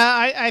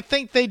 Yeah, I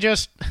think they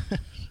just...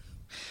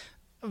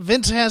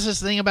 Vince has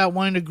this thing about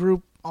wanting to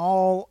group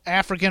all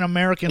African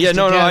Americans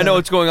together. No, I know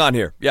what's going on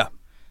here. Yeah.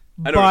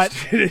 But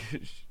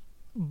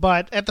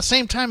at the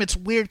same time, it's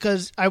weird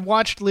because I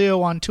watched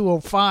Leo on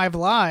 205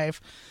 Live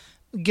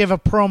give a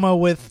promo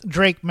with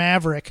Drake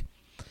Maverick,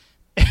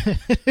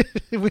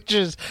 which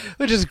is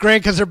great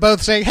because they're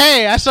both saying,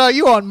 "Hey, I saw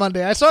you on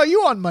Monday. I saw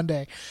you on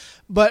Monday."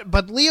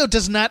 But Leo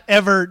does not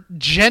ever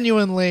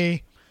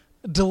genuinely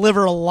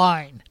deliver a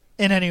line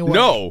in any way.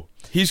 No,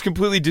 he's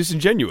completely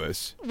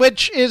disingenuous.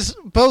 Which is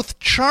both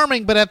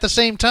charming, but at the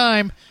same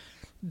time,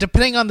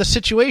 depending on the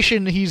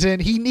situation he's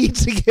in, he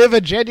needs to give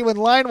a genuine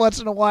line once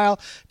in a while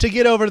to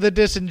get over the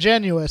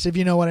disingenuous, if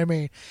you know what I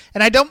mean.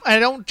 And I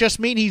don't just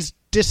mean he's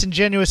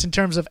disingenuous in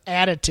terms of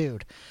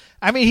attitude.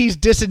 I mean he's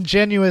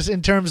disingenuous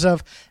in terms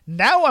of,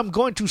 now I'm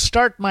going to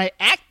start my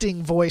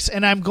acting voice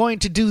and I'm going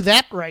to do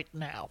that right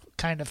now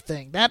kind of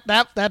thing.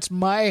 That's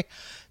my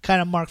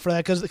kind of mark for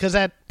that, because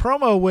that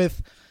promo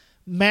with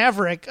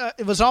Maverick,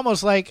 it was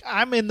almost like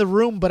I'm in the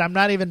room, but I'm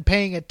not even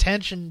paying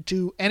attention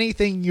to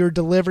anything you're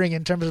delivering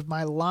in terms of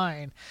my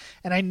line,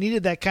 and I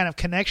needed that kind of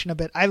connection a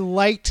bit. I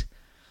liked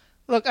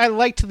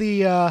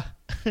the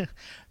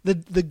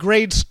the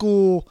grade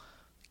school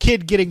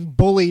kid getting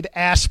bullied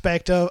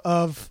aspect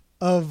of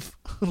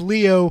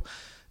Leo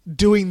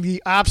doing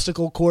the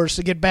obstacle course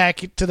to get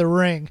back to the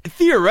ring.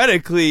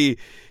 Theoretically,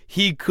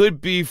 he could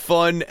be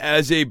fun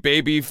as a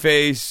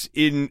babyface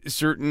in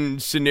certain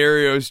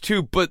scenarios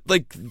too. But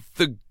like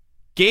the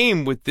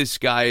game with this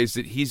guy is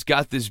that he's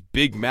got this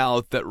big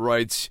mouth that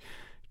writes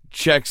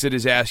checks that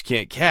his ass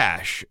can't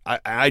cash.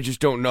 I just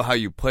don't know how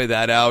you play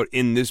that out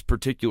in this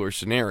particular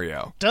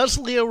scenario. Does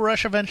Lio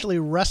Rush eventually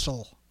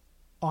wrestle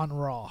on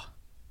Raw?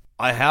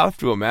 I have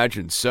to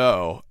imagine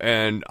so,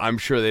 and I'm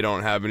sure they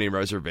don't have any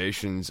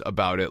reservations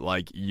about it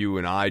like you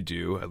and I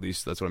do. At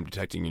least that's what I'm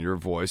detecting in your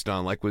voice, not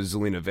like with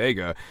Zelina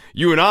Vega.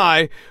 You and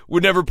I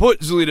would never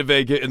put Zelina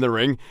Vega in the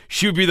ring.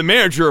 She would be the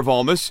manager of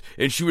Almas,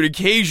 and she would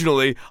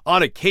occasionally,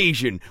 on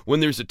occasion, when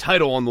there's a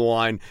title on the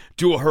line,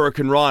 do a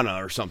Hurricane Rana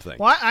or something.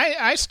 Well,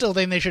 I still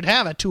think they should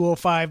have a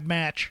 205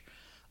 match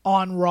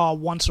on Raw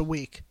once a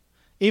week,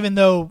 even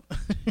though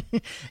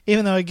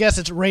I guess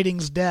it's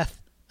ratings death.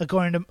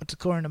 According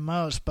to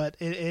most, but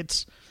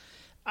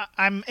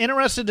I'm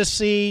interested to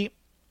see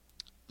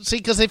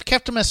because they've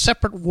kept them as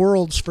separate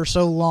worlds for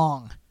so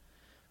long,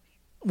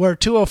 where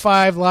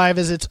 205 Live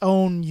is its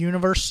own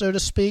universe, so to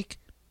speak.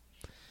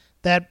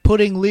 That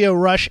putting Lio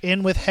Rush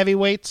in with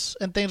heavyweights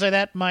and things like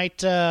that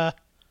might, I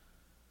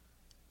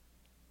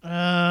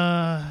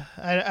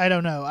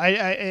don't know.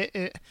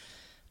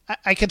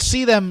 I could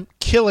see them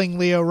killing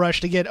Lio Rush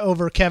to get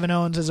over Kevin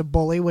Owens as a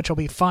bully, which will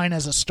be fine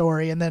as a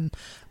story, and then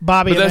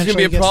Bobby. But that's going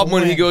to be a problem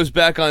when he goes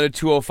back on to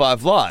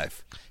 205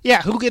 Live.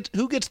 Yeah, who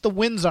gets the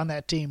wins on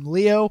that team,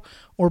 Lio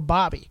or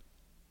Bobby?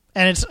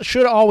 And it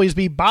should always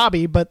be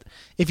Bobby. But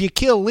if you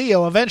kill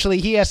Lio, eventually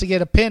he has to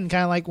get a pin,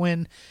 kind of like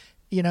when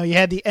you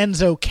had the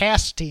Enzo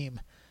Cass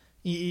team.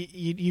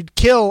 You'd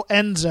kill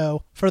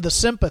Enzo for the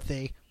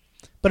sympathy,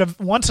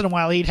 but once in a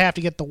while he'd have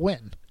to get the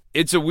win.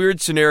 It's a weird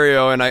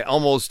scenario, and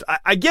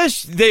I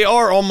guess they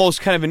are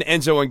almost kind of an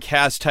Enzo and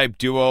Cass type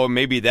duo, and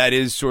maybe that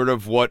is sort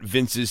of what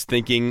Vince is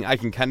thinking. I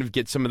can kind of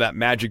get some of that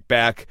magic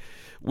back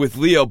with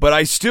Lio, but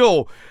I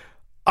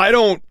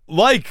don't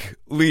like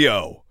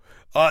Lio.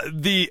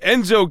 The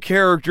Enzo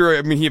character,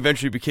 I mean, he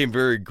eventually became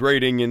very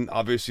grating, and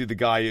obviously the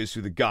guy is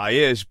who the guy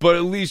is, but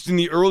at least in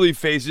the early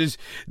phases,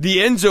 the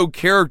Enzo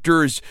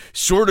character is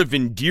sort of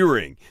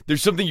endearing.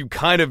 There's something you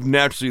kind of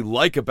naturally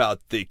like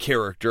about the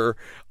character.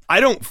 I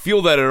don't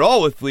feel that at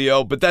all with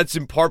Lio, but that's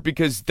in part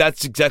because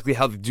that's exactly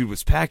how the dude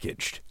was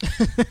packaged.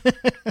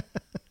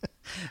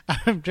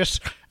 I'm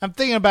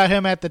thinking about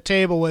him at the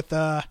table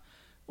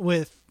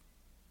with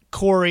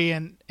Corey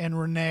and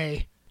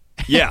Renee.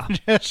 Yeah.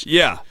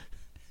 Yeah.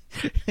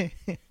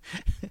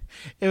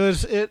 It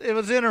was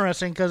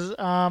interesting because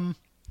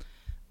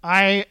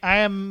I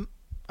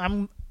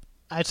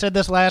said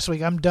this last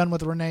week. I'm done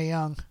with Renee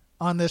Young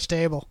on this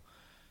table.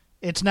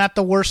 It's not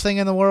the worst thing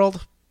in the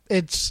world.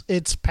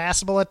 It's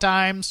passable at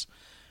times.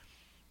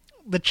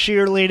 The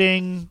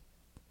cheerleading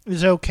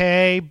is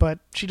okay, but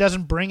she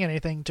doesn't bring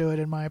anything to it,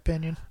 in my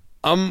opinion.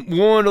 I'm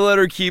willing to let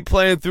her keep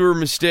playing through her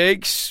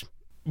mistakes,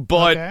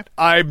 but okay.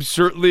 I'm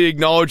certainly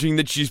acknowledging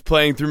that she's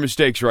playing through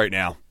mistakes right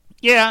now.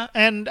 Yeah,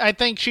 and I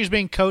think she's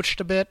being coached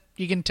a bit.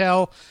 You can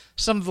tell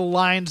some of the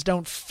lines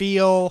don't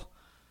feel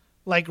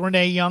like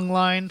Renee Young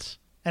lines,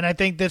 and I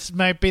think this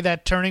might be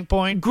that turning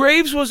point.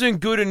 Graves wasn't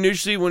good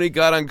initially when he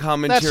got on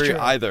commentary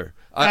either.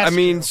 I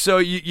mean, true. So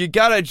you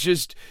gotta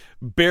just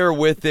bear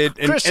with it,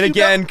 and, Chris, and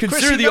again,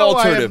 consider the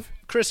alternative.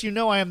 Chris, you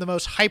know I am the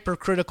most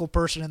hypercritical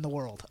person in the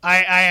world.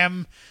 I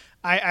am.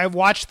 I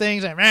watch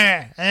things, and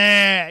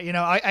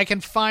I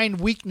can find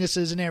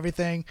weaknesses in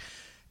everything,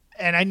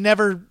 and I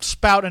never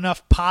spout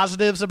enough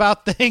positives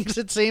about things.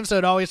 It seems so.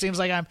 It always seems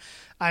like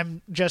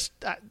I'm just.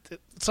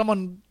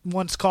 Someone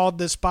once called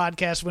this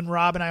podcast when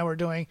Rob and I were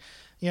doing,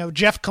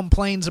 Jeff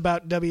complains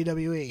about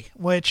WWE,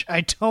 which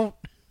I don't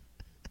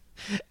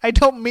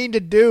mean to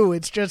do.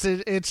 It's just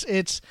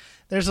it's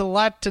there's a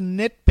lot to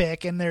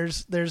nitpick, and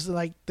there's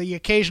like the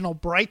occasional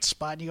bright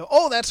spot, and you go,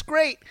 oh, that's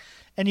great,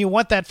 and you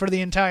want that for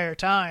the entire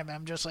time.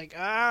 I'm just like,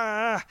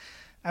 I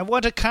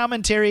want a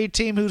commentary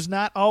team who's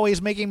not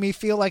always making me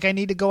feel like I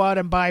need to go out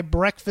and buy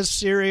breakfast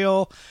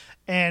cereal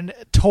and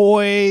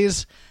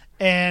toys.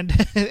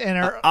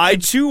 I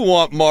too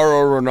want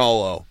Mauro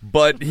Ranallo,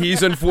 but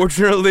he's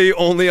unfortunately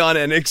only on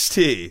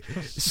NXT.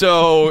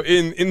 So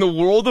in the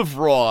world of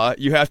Raw,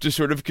 you have to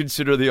sort of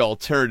consider the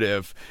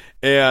alternative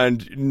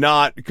and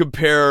not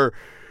compare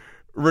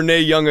Renee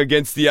Young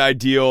against the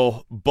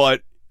ideal,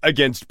 but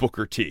against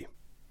Booker T.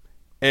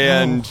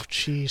 And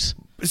jeez.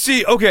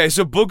 See, okay,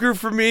 so Booker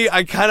for me,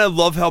 I kind of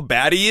love how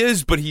bad he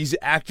is, but he's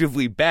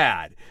actively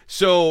bad.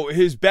 So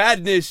his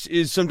badness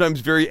is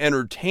sometimes very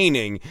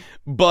entertaining,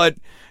 but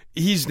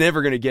he's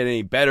never going to get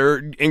any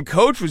better. And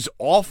Coach was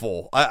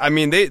awful. I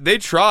mean, they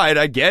tried,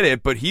 I get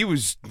it, but he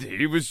was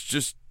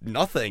just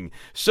nothing.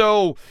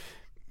 So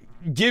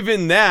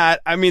given that,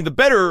 I mean, the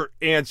better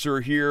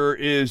answer here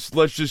is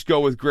let's just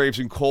go with Graves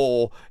and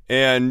Cole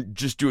and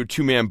just do a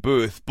two-man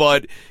booth.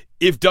 But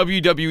if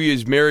WWE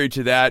is married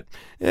to that,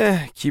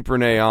 keep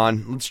Renee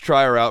on. Let's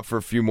try her out for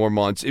a few more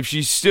months. If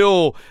she's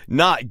still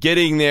not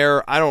getting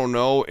there, I don't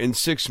know, in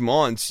 6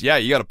 months, yeah,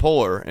 you got to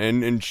pull her.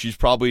 And she's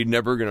probably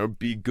never going to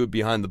be good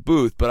behind the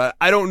booth. But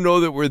I don't know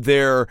that we're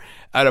there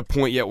at a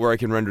point yet where I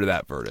can render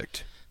that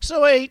verdict.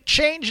 So a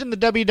change in the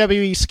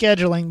WWE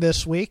scheduling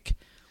this week.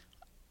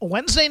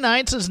 Wednesday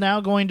nights is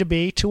now going to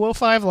be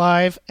 205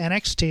 Live,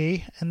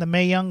 NXT, and the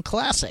Mae Young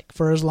Classic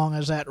for as long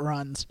as that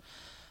runs.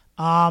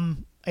 A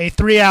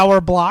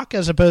 3-hour block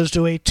as opposed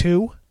to a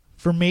 2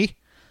 for me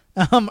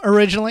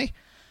originally,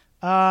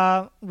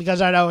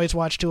 because I'd always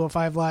watch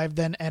 205 Live,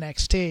 then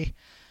NXT.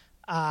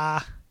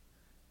 I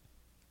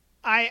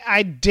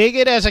dig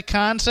it as a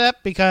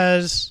concept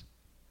because,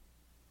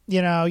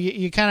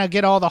 you kind of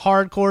get all the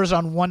hardcores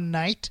on one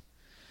night.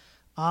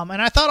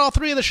 And I thought all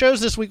three of the shows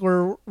this week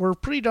were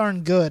pretty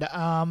darn good.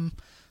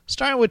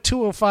 Starting with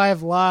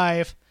 205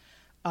 Live,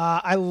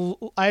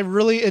 I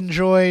really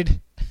enjoyed...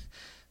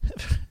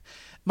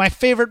 My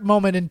favorite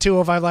moment in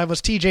 205 Live was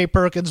T.J.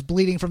 Perkins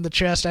bleeding from the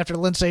chest after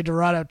Lince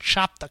Dorado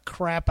chopped the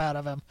crap out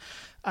of him.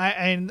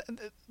 And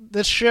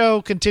this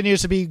show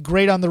continues to be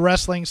great on the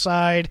wrestling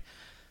side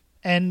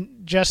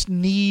and just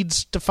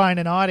needs to find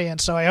an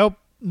audience. So I hope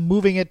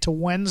moving it to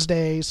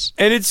Wednesdays.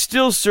 And it's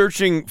still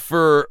searching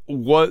for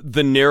what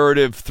the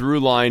narrative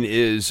through line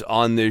is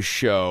on this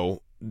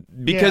show,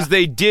 because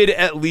they did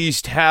at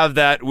least have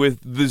that with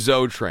the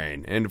Zoe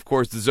Train. And of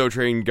course the Zoe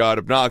Train got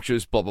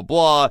obnoxious, blah, blah,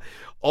 blah,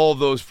 all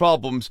those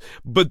problems.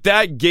 But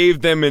that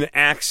gave them an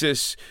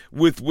axis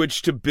with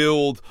which to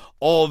build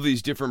all of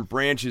these different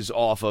branches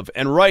off of.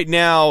 And right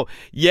now,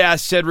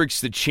 Cedric's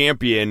the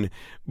champion,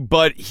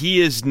 but he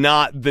is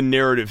not the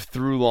narrative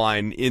through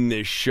line in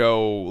this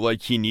show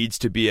like he needs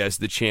to be as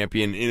the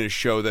champion in a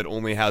show that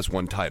only has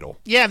one title.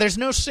 Yeah, there's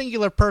no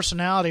singular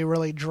personality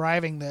really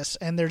driving this,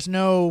 and there's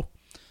no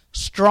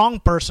strong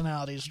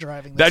personalities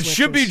driving this. That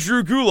should be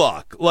Drew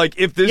Gulak. Like,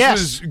 if this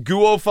was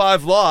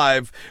Gu05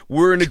 Live,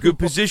 we're in a good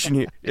position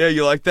here. Yeah,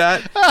 you like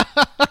that?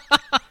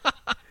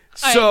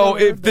 So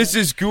if this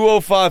is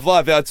Gu05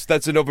 Live,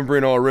 that's an Open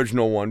Bruno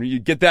original one. You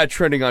get that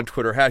trending on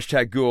Twitter,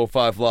 hashtag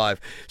Gu05 Live.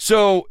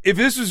 So if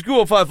this is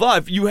Gu05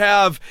 Live, you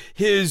have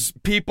his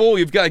people,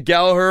 you've got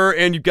Gallagher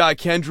and you've got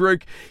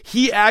Kendrick.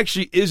 He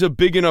actually is a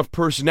big enough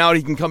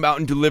personality. He can come out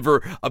and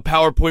deliver a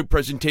PowerPoint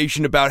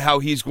presentation about how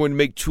he's going to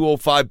make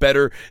 205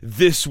 better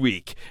this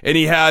week. And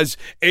he has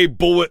a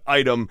bullet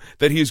item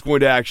that he's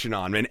going to action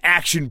on, an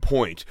action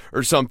point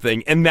or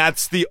something. And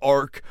that's the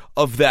arc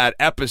of that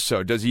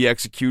episode. Does he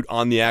execute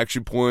on the action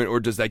point, or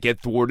does that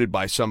get thwarted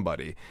by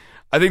somebody?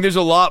 I think there's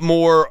a lot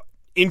more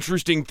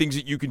interesting things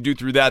that you can do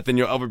through that than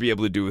you'll ever be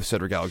able to do with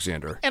Cedric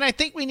Alexander. And I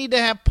think we need to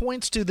have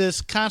points to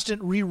this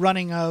constant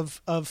rerunning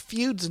of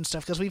feuds and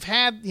stuff, because we've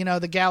had,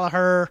 the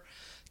Gallagher,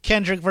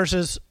 Kendrick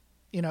versus,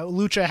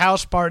 Lucha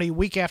House Party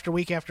week after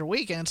week after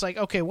week, and it's like,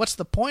 okay, what's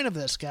the point of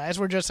this, guys?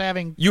 We're just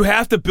having... You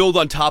have to build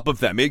on top of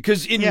them,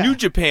 because in New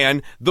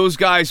Japan, those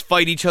guys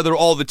fight each other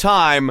all the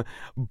time,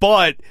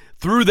 but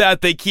through that,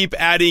 they keep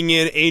adding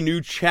in a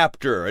new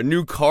chapter, a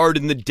new card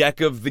in the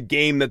deck of the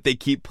game that they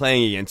keep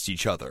playing against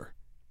each other.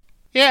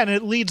 Yeah, and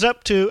it leads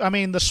up to,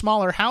 the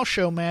smaller house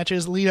show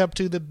matches lead up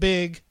to the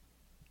big,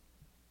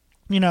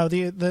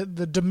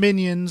 the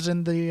Dominions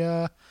and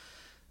the,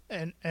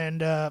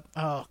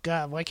 oh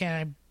God, why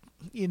can't I,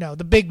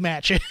 the big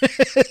match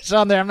is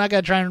on there. I'm not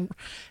going to try and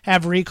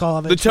have recall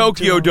of it. The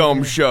Tokyo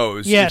Dome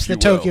shows. Yes, the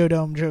Tokyo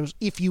Dome shows,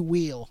 if you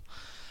will.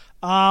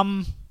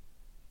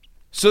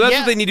 So that's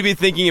what they need to be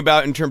thinking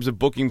about in terms of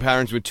booking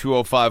patterns with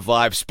 205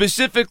 Live,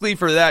 specifically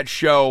for that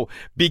show,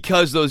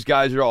 because those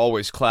guys are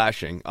always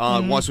clashing.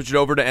 Want to switch it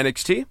over to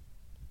NXT?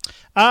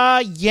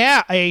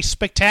 A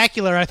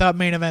spectacular, I thought,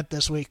 main event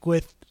this week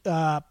with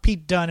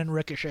Pete Dunne and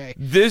Ricochet.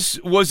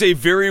 This was a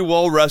very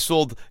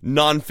well-wrestled,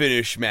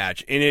 non-finish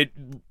match, and it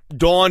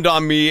dawned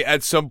on me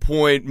at some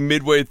point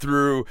midway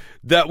through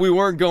that we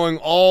weren't going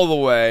all the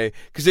way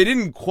because they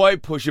didn't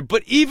quite push it.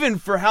 But even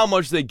for how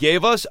much they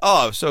gave us,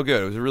 so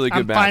good. It was a really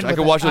good match. I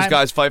could watch those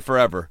guys fight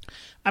forever.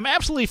 I'm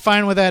absolutely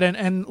fine with that,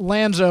 and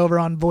Lanza over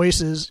on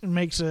Voices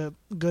makes a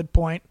good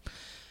point.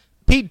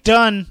 Pete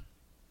Dunne,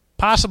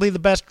 possibly the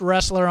best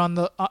wrestler on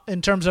the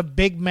in terms of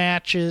big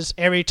matches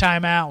every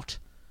time out.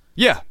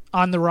 Yeah,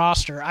 on the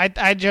roster. I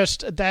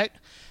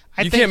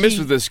can't miss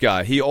with this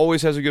guy. He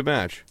always has a good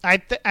match.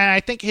 And I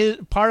think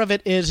part of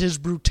it is his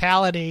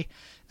brutality,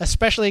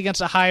 especially against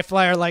a high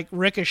flyer like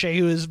Ricochet,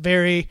 who is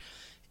very.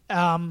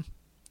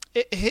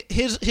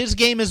 His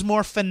game is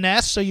more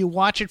finesse, so you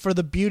watch it for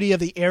the beauty of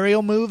the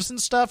aerial moves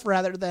and stuff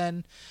rather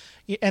than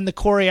and the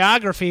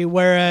choreography.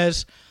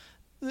 Whereas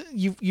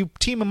you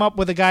team him up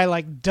with a guy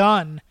like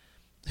Dunn,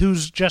 who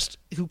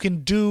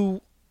can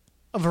do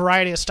a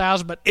variety of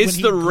styles, but it's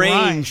the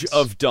range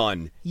of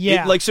Dunn.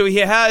 Yeah, so he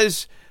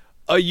has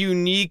a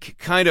unique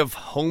kind of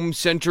home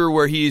center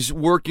where he's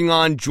working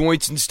on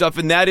joints and stuff,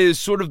 and that is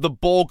sort of the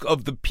bulk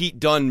of the Pete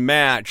Dunne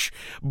match.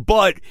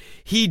 But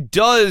he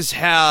does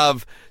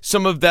have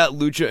some of that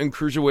lucha and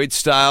cruiserweight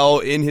style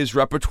in his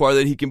repertoire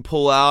that he can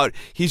pull out.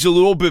 He's a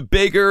little bit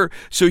bigger,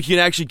 so he can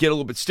actually get a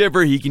little bit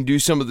stiffer. He can do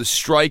some of the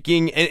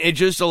striking, and it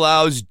just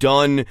allows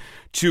Dunne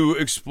to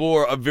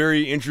explore a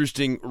very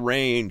interesting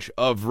range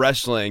of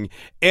wrestling.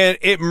 And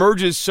it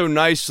merges so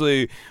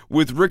nicely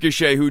with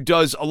Ricochet, who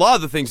does a lot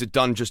of the things that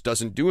Dunn just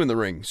doesn't do in the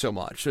ring so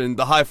much. And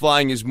the high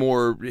flying is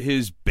more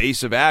his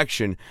base of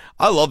action.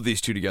 I love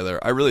these two together.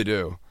 I really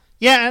do.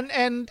 Yeah,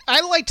 and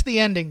I liked the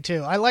ending,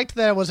 too. I liked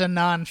that it was a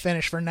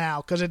non-finish for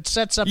now, because it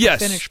sets up the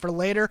finish for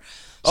later.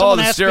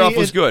 The stare-off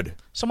was good.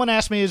 Someone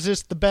asked me, is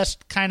this the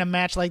best kind of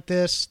match like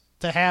this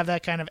to have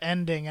that kind of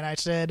ending? And I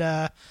said,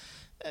 I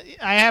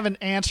haven't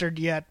answered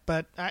yet,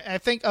 but I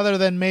think other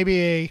than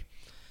maybe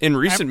in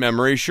recent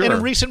memory, sure.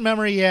 In recent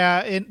memory,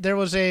 yeah. There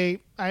was I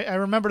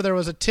remember there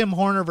was a Tim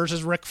Horner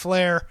versus Ric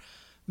Flair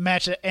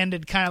match that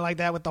ended kind of like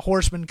that, with the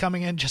Horseman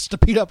coming in just to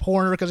beat up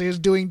Horner because he was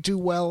doing too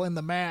well in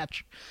the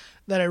match,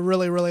 that I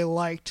really, really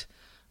liked.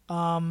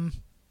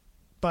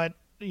 But,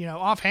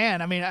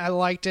 offhand, I mean, I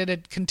liked it.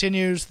 It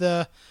continues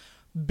the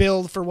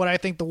build for what I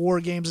think the War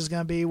Games is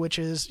going to be, which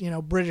is,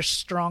 British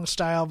Strong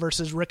Style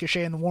versus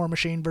Ricochet and the War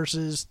Machine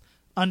versus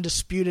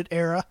Undisputed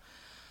Era.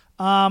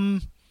 I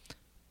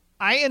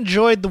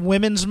enjoyed the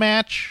women's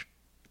match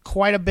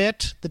quite a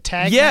bit, the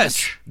tag match.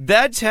 Yes,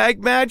 that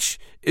tag match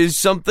is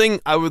something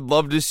I would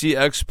love to see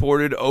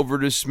exported over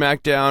to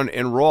SmackDown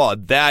and Raw,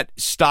 that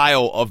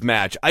style of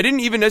match. I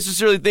didn't even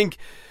necessarily think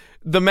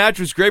the match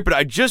was great, but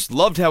I just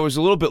loved how it was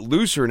a little bit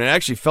looser and it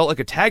actually felt like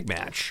a tag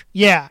match.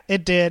 Yeah,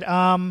 it did.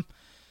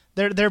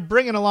 They're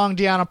bringing along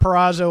Deonna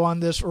Purrazzo on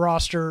this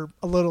roster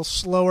a little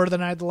slower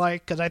than I'd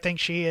like, because I think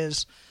she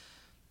is,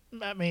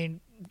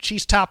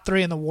 she's top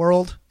 3 in the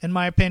world, in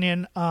my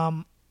opinion.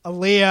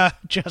 Aaliyah,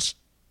 just,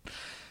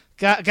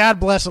 God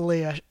bless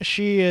Aaliyah.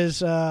 She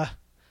is,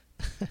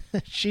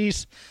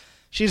 she's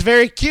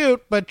very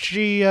cute, but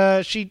she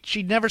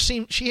never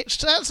seemed, she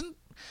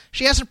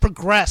hasn't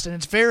progressed, and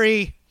it's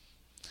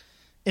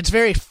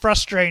very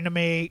frustrating to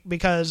me,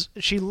 because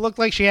she looked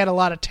like she had a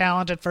lot of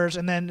talent at first,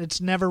 and then it's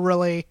never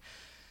really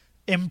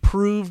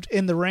improved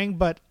in the ring.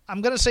 But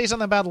I'm going to say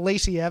something about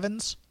Lacey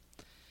Evans.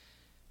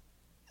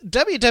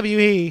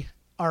 WWE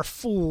are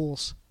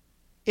fools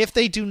if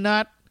they do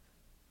not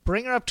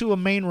bring her up to a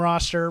main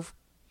roster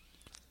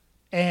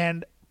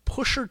and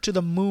push her to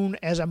the moon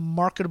as a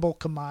marketable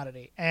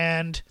commodity.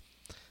 And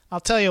I'll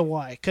tell you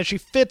why. Because she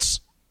fits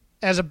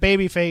as a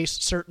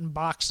babyface certain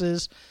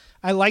boxes.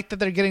 I like that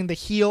they're getting the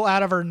heel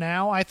out of her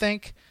now, I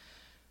think.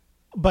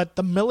 But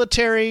the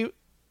military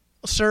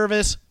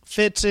service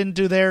fits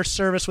into their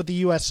service with the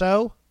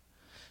USO.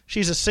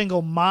 She's a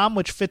single mom,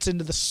 which fits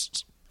into the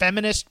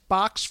feminist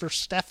box for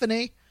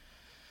Stephanie.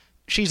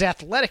 She's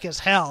athletic as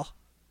hell.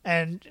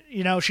 And,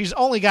 she's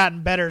only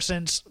gotten better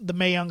since the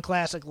Mae Young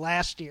Classic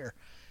last year.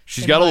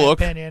 She's got a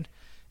look. Opinion.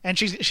 And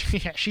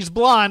she's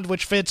blonde,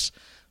 which fits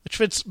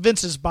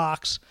Vince's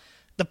box.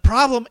 The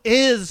problem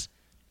is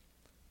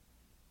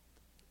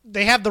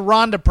they have the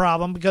Ronda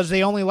problem, because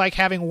they only like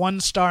having one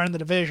star in the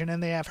division,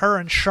 and they have her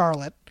and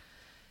Charlotte.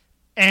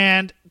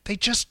 And they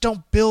just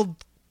don't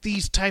build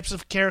these types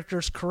of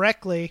characters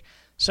correctly.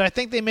 So I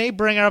think they may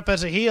bring her up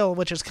as a heel,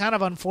 which is kind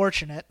of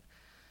unfortunate.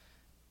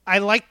 I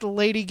liked the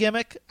lady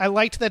gimmick. I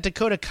liked that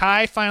Dakota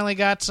Kai finally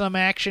got some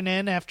action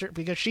in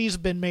because she's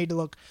been made to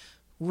look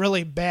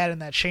really bad in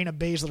that Shayna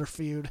Baszler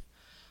feud.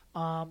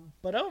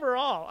 But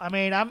overall,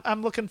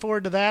 I'm looking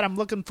forward to that. I'm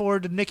looking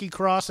forward to Nikki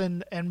Cross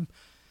and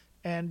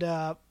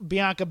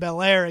Bianca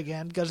Belair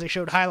again, because they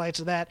showed highlights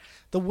of that.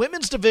 The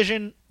women's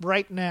division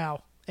right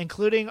now,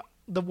 including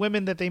the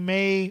women that they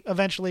may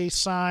eventually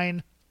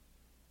sign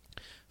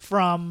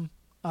from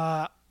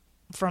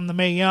the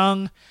Mae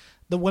Young,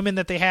 the women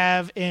that they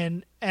have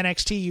in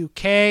NXT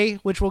UK,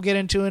 which we'll get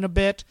into in a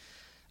bit,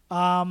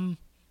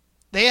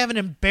 they have an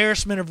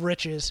embarrassment of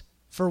riches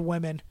for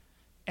women,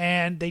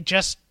 and they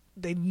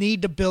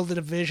need to build a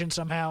division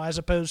somehow, as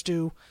opposed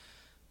to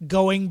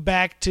going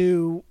back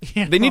to...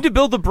 They need to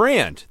build a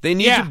brand. They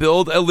need to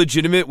build a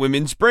legitimate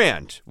women's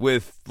brand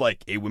with,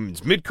 like, a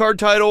women's mid-card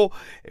title,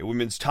 a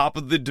women's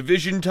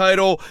top-of-the-division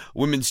title,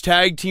 women's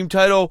tag team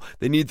title.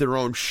 They need their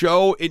own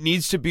show. It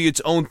needs to be its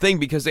own thing,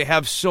 because they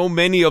have so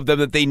many of them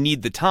that they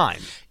need the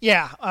time.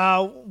 Yeah.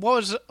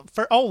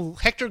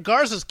 Hector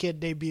Garza's kid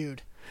debuted.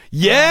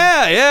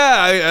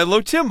 I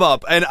looked him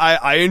up, and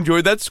I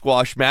enjoyed that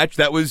squash match.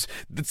 That's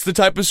the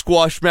type of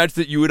squash match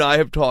that you and I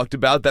have talked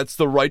about. That's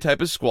the right type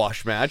of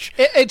squash match.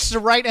 It's the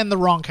right and the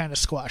wrong kind of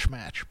squash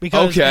match,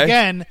 because,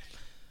 again,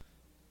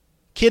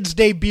 kids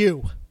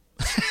debut.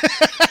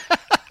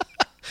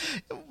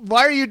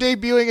 Why are you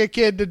debuting a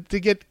kid to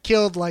get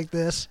killed like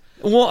this?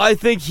 Well, I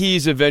think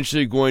he's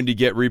eventually going to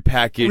get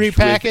repackaged with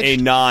a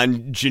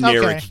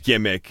non-generic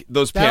gimmick.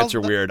 Those pants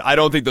are weird. I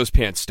don't think those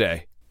pants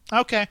stay.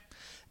 Okay.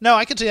 No,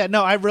 I can see that.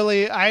 No, I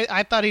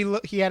thought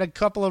he had a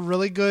couple of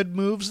really good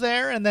moves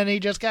there, and then he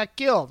just got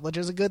killed, which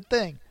is a good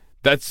thing.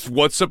 That's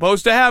what's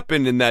supposed to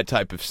happen in that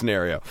type of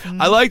scenario.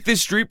 I like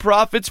this Street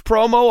Profits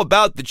promo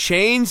about the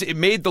chains. It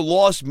made the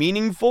loss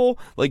meaningful.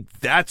 Like,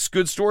 that's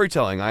good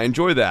storytelling. I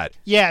enjoy that.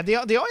 Yeah, the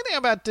only thing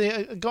about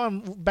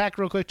going back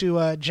real quick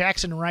to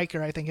Jackson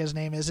Riker, I think his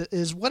name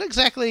is what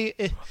exactly...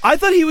 I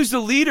thought he was the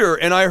leader,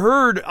 and I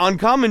heard on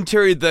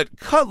commentary that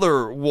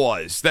Cutler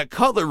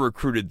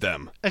recruited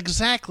them.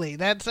 Exactly.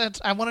 That's.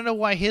 I want to know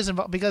why his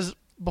involved, because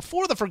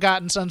before the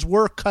Forgotten Sons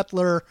were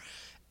Cutler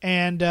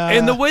and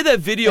the way that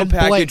video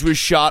package Blake was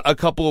shot a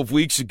couple of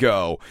weeks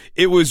ago,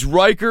 it was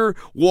Riker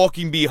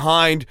walking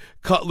behind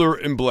Cutler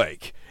and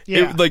Blake.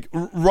 Yeah.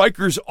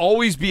 Riker's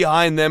always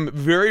behind them,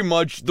 very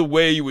much the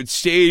way you would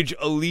stage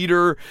a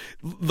leader.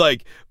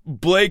 Like,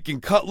 Blake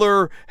and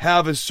Cutler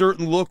have a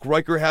certain look.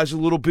 Riker has a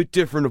little bit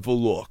different of a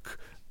look.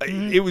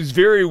 It was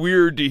very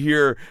weird to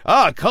hear,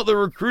 Cutler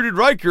recruited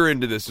Riker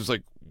into this. It's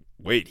like,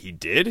 wait, he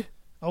did?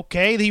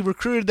 Okay, he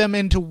recruited them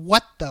into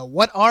what, though?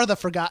 What are the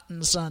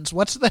Forgotten Sons?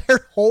 What's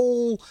their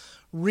whole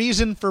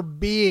reason for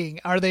being?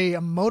 Are they a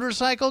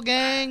motorcycle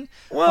gang?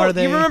 Well,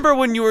 you remember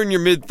when you were in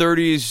your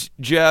mid-30s,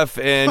 Jeff,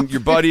 and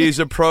your buddies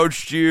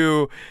approached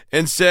you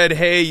and said,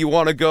 hey, you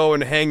want to go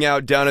and hang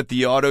out down at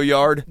the auto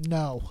yard?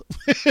 No.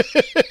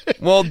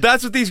 Well,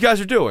 that's what these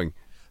guys are doing.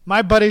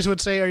 My buddies would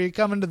say, are you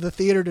coming to the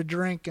theater to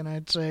drink? And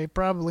I'd say,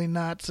 probably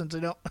not, since I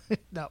don't.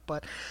 No,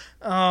 but,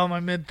 my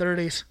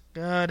mid-30s.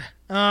 God.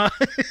 The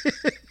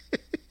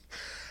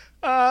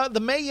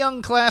Mae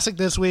Young Classic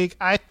this week,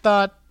 I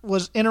thought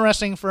was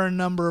interesting for a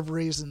number of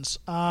reasons.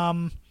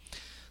 The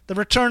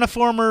return of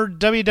former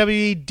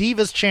WWE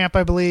Divas champ,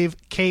 I believe,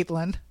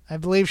 Caitlyn. I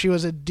believe she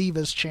was a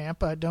Divas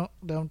champ. I don't.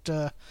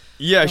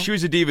 Yeah, she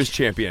was a Divas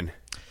champion.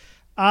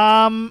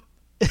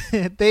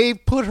 They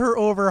put her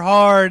over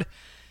hard.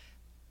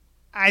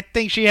 I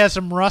think she has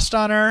some rust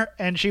on her,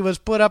 and she was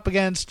put up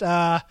against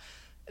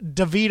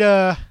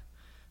Davida.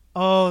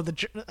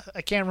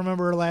 I can't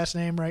remember her last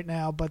name right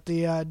now, but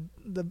the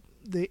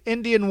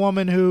Indian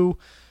woman who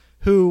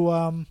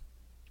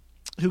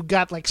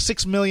got like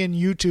 6 million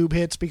YouTube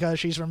hits because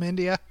she's from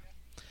India.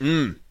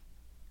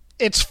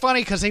 It's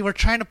funny because they were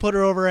trying to put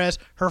her over as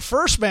her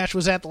first match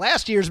was at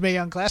last year's Mae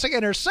Young Classic,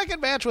 and her second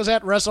match was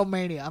at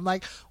WrestleMania. I'm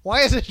like,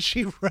 why isn't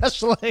she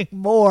wrestling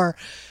more?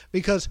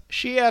 Because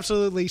she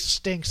absolutely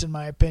stinks, in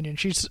my opinion.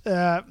 She's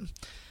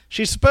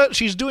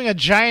doing a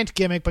giant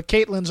gimmick, but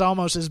Caitlyn's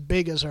almost as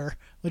big as her,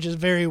 which is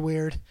very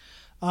weird.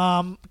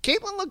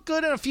 Caitlyn looked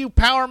good in a few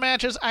power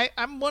matches.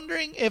 I'm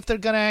wondering if they're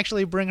going to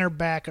actually bring her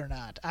back or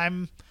not.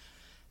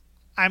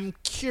 I'm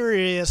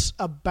curious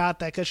about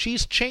that because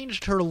she's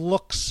changed her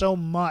look so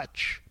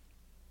much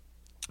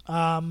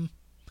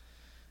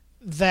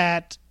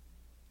that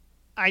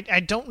I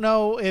don't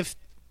know if...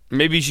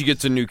 Maybe she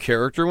gets a new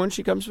character when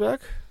she comes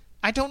back?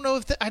 I don't know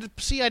if... I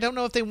don't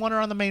know if they want her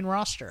on the main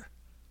roster.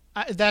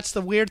 That's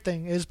the weird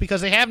thing, is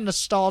because they have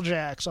Nostalgia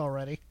X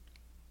already.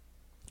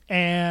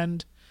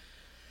 And,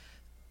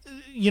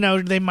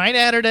 they might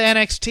add her to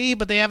NXT,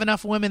 but they have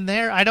enough women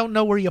there. I don't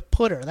know where you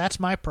put her. That's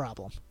my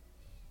problem.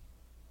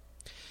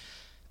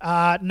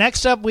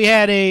 Next up, we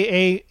had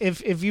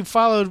if you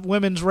followed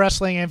women's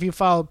wrestling and if you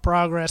followed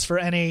Progress for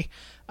any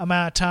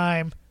amount of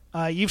time,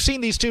 you've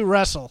seen these two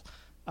wrestle.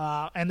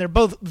 And they're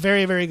both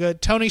very, very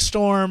good. Toni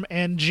Storm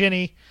and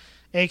Jinny,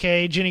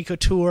 a.k.a. Jinny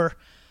Couture.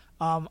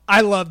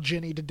 I love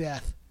Jinny to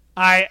death.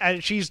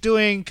 She's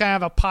doing kind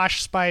of a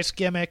Posh Spice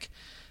gimmick.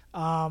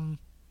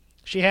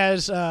 She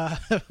has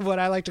what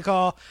I like to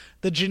call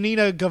the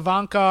Janina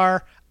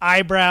Gavankar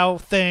eyebrow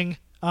thing.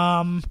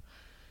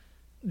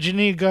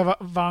 Janina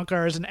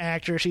Gavankar is an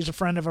actor. She's a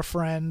friend of a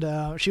friend.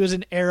 She was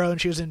in Arrow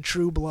and she was in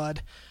True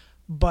Blood.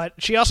 But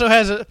she also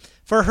has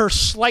for her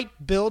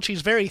slight build,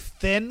 she's very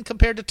thin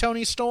compared to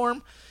Toni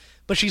Storm,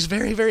 but she's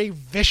very, very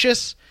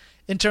vicious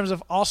in terms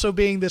of also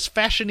being this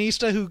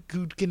fashionista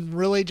who can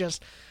really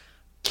just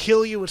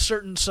kill you with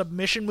certain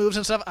submission moves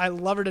and stuff. I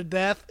love her to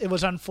death. It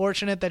was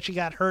unfortunate that she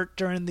got hurt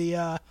during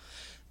the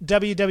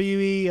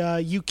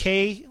WWE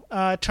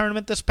UK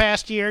tournament this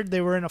past year.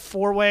 They were in a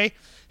 4-way.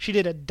 She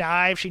did a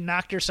dive. She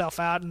knocked herself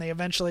out, and they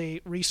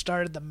eventually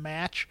restarted the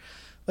match.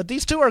 But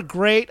these two are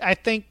great. I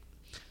think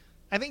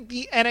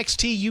the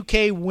NXT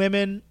UK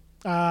women,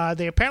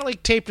 they apparently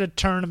taped a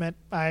tournament.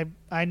 I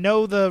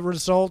know the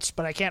results,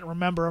 but I can't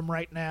remember them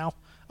right now.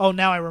 Oh,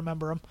 now I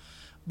remember them.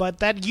 But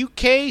that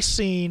UK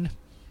scene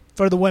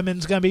for the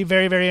women's going to be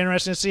very, very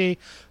interesting to see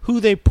who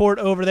they port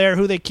over there,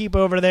 who they keep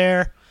over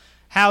there,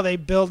 how they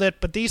build it.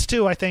 But these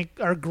two, I think,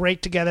 are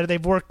great together.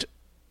 They've worked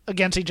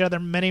against each other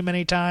many,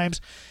 many times.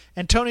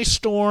 And Toni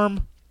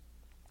Storm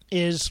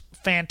is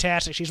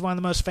fantastic. She's one of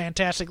the most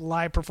fantastic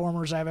live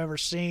performers I've ever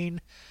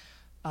seen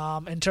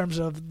in terms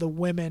of the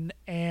women.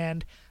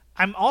 And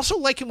I'm also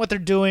liking what they're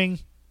doing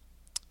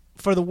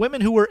for the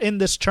women who were in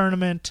this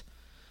tournament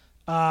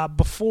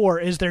before,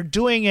 is they're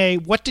doing a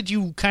what did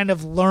you kind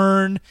of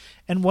learn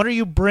and what are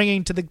you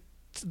bringing to the...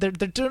 They're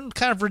doing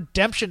kind of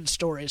redemption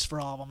stories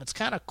for all of them. It's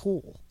kind of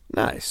cool.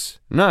 Nice.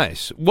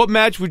 What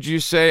match would you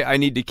say I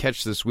need to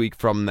catch this week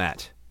from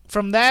that?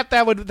 From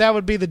that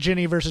would be the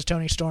Jinny versus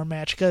Toni Storm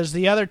match, because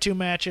the other two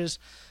matches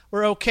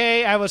were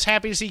okay. I was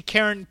happy to see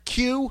Karen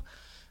Q.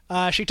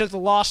 She took the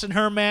loss in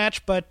her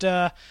match, but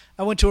I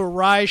went to a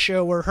Rise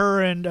show where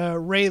her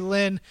and Ray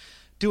Lynn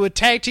do a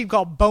tag team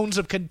called Bones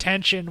of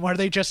Contention, where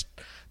they just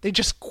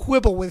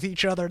quibble with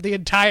each other the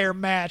entire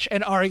match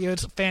and argue.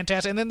 It's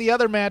fantastic. And then the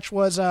other match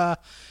was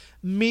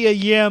Mia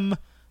Yim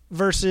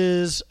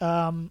versus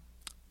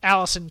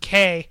Allison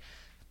Kay.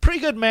 Pretty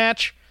good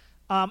match.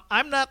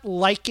 I'm not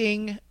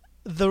liking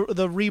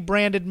the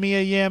rebranded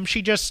Mia Yim.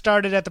 She just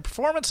started at the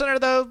Performance Center,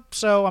 though,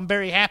 so I'm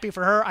very happy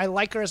for her. I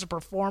like her as a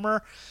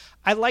performer.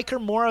 I like her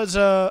more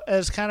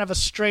as kind of a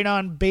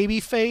straight-on baby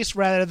face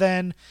rather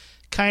than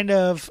kind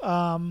of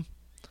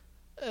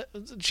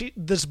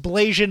this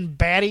Blasian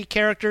baddie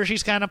character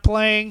she's kind of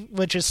playing,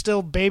 which is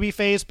still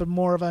babyface, but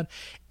more of an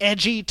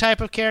edgy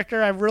type of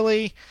character. I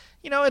really,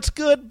 it's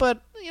good,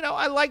 but,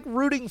 I like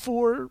rooting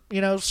for,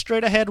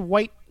 straight ahead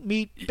white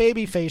meat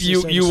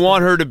babyfaces. You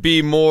want her to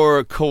be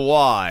more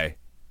kawaii,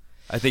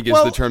 I think is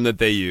the term that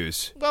they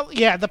use. Well,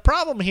 yeah, the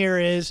problem here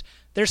is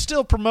they're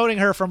still promoting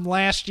her from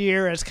last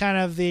year as kind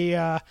of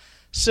the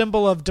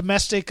symbol of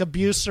domestic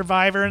abuse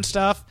survivor and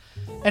stuff,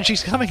 and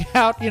she's coming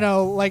out,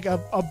 like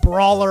a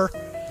brawler.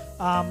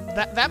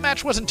 That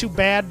match wasn't too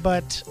bad,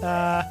 but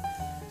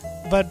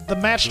the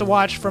match to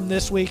watch from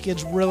this week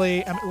is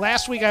really...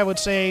 last week I would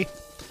say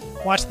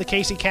watch the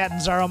Casey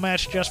Catanzaro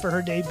match just for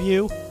her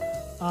debut,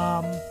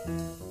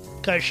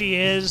 because she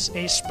is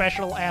a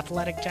special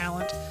athletic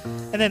talent.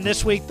 And then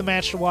this week the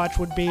match to watch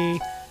would be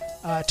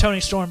Toni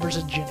Storm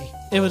versus Ginny.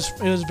 It was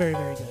very,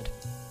 very good.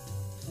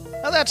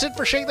 Well, that's it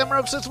for Shake Them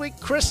Ropes this week.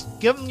 Chris,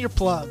 give them your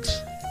plugs.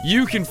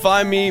 You can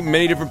find me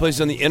many different places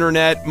on the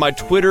internet. My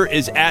Twitter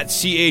is at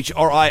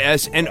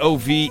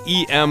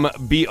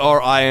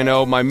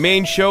CHRISNOVEMBRINO. My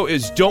main show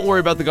is Don't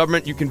Worry About the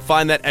Government. You can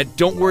find that at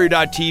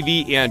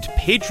don'tworry.tv and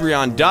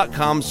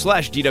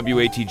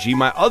patreon.com/DWATG.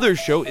 My other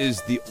show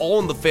is the All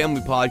in the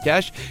Family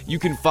podcast. You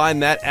can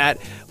find that at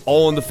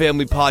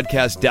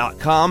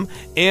allinthefamilypodcast.com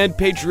and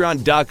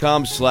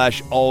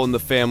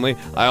patreon.com/allinthefamily.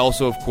 I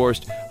also, of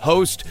course,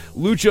 host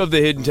Lucha of the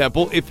Hidden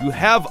Temple. If you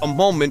have a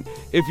moment,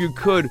 if you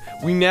could,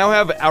 we now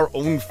have our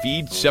own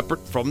feed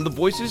separate from the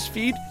Voices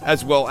feed,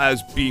 as well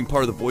as being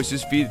part of the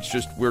Voices feed. It's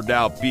just we're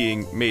now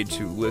being made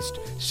to list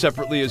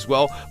separately as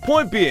well.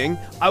 Point being,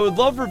 I would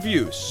love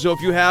reviews. So if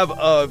you have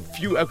a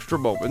few extra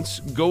moments,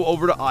 go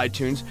over to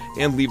iTunes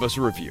and leave us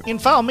a review. You can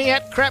follow me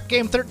at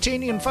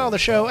CrapGame13. You can follow the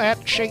show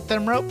at Shake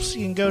Them Ropes.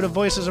 You can go to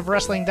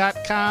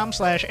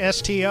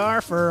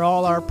voicesofwrestling.com/STR for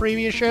all our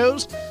previous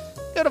shows.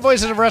 Go to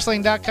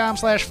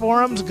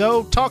voicesofwrestling.com/forums.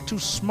 Go talk to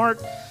smart,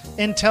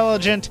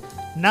 intelligent,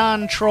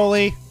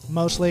 non-trolly,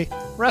 mostly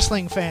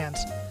wrestling fans.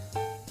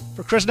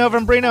 For Chris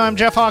Novembrino, I'm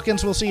Jeff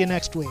Hawkins. We'll see you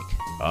next week.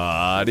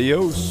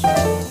 Adios.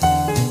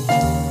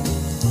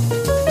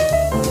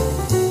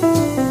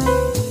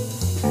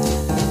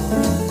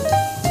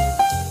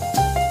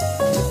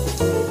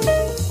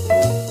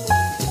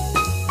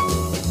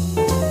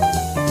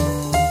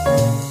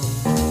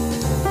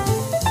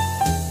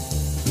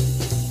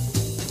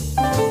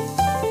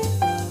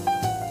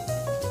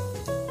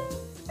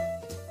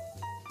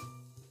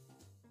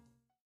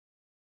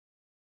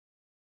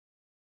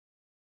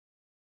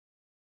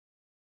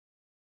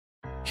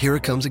 Here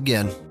it comes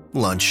again.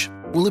 Lunch.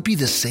 Will it be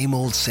the same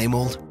old, same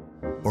old?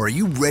 Or are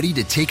you ready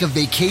to take a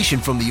vacation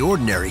from the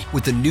ordinary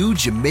with the new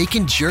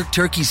Jamaican Jerk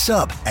Turkey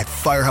Sub at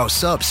Firehouse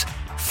Subs?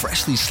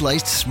 Freshly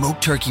sliced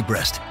smoked turkey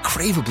breast,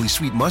 craveably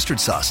sweet mustard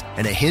sauce,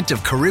 and a hint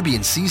of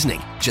Caribbean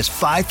seasoning. Just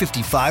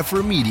 $5.55 for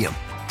a medium.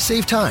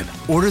 Save time.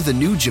 Order the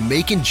new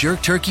Jamaican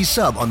Jerk Turkey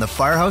Sub on the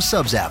Firehouse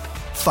Subs app.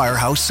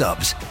 Firehouse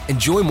Subs.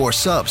 Enjoy more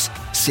subs.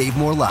 Save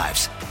more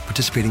lives.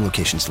 Participating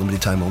locations.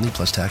 Limited time only,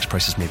 plus tax.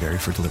 Prices may vary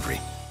for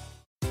delivery.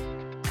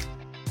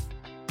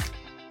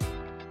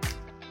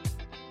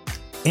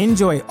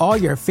 Enjoy all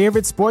your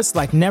favorite sports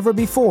like never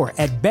before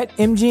at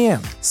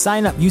BetMGM.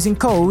 Sign up using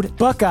code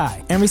Buckeye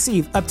and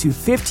receive up to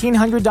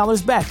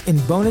 $1,500 back in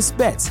bonus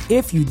bets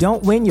if you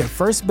don't win your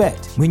first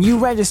bet. When you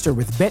register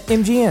with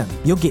BetMGM,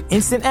 you'll get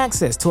instant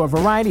access to a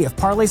variety of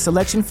parlay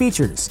selection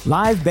features,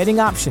 live betting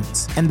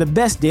options, and the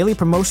best daily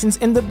promotions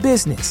in the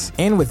business.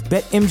 And with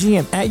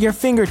BetMGM at your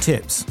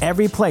fingertips,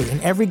 every play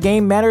and every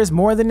game matters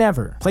more than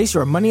ever. Place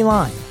your money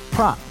line,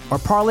 prop, or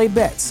parlay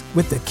bets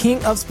with the king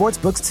of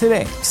sportsbooks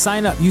today.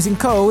 Sign up using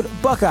code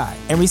Buckeye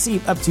and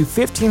receive up to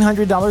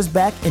 $1,500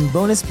 back in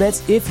bonus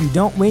bets if you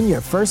don't win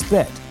your first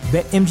bet.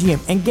 BetMGM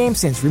and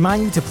GameSense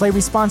remind you to play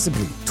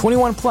responsibly.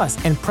 21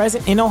 plus and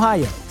present in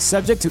Ohio,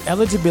 subject to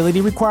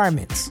eligibility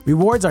requirements.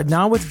 Rewards are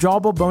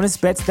non-withdrawable bonus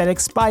bets that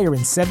expire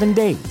in 7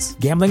 days.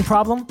 Gambling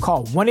problem?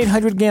 Call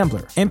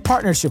 1-800-GAMBLER. In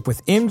partnership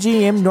with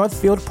MGM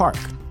Northfield Park.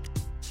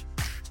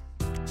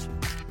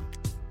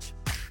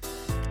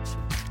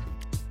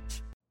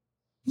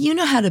 You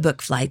know how to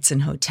book flights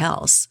and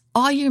hotels.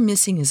 All you're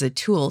missing is a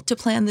tool to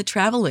plan the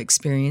travel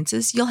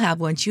experiences you'll have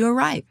once you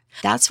arrive.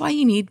 That's why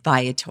you need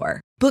Viator.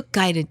 Book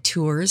guided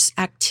tours,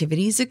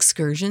 activities,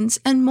 excursions,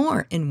 and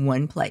more in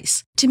one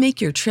place to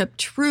make your trip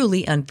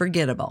truly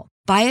unforgettable.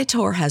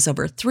 Viator has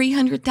over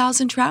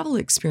 300,000 travel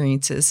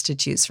experiences to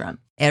choose from.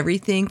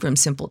 Everything from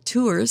simple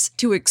tours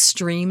to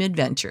extreme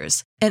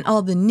adventures, and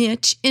all the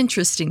niche,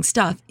 interesting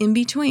stuff in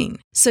between.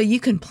 So you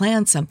can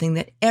plan something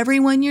that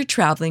everyone you're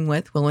traveling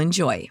with will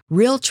enjoy.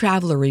 Real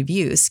traveler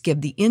reviews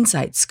give the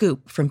inside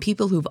scoop from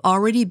people who've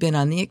already been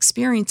on the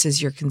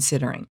experiences you're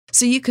considering.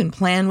 So you can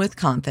plan with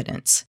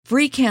confidence.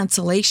 Free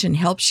cancellation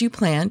helps you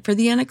plan for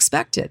the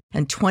unexpected.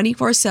 And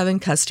 24/7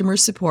 customer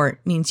support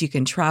means you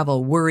can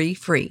travel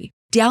worry-free.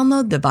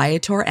 Download the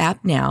Viator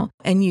app now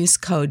and use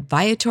code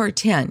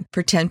Viator10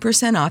 for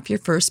 10% off your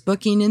first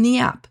booking in the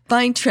app.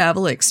 Find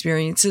travel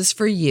experiences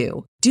for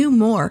you. Do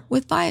more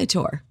with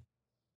Viator.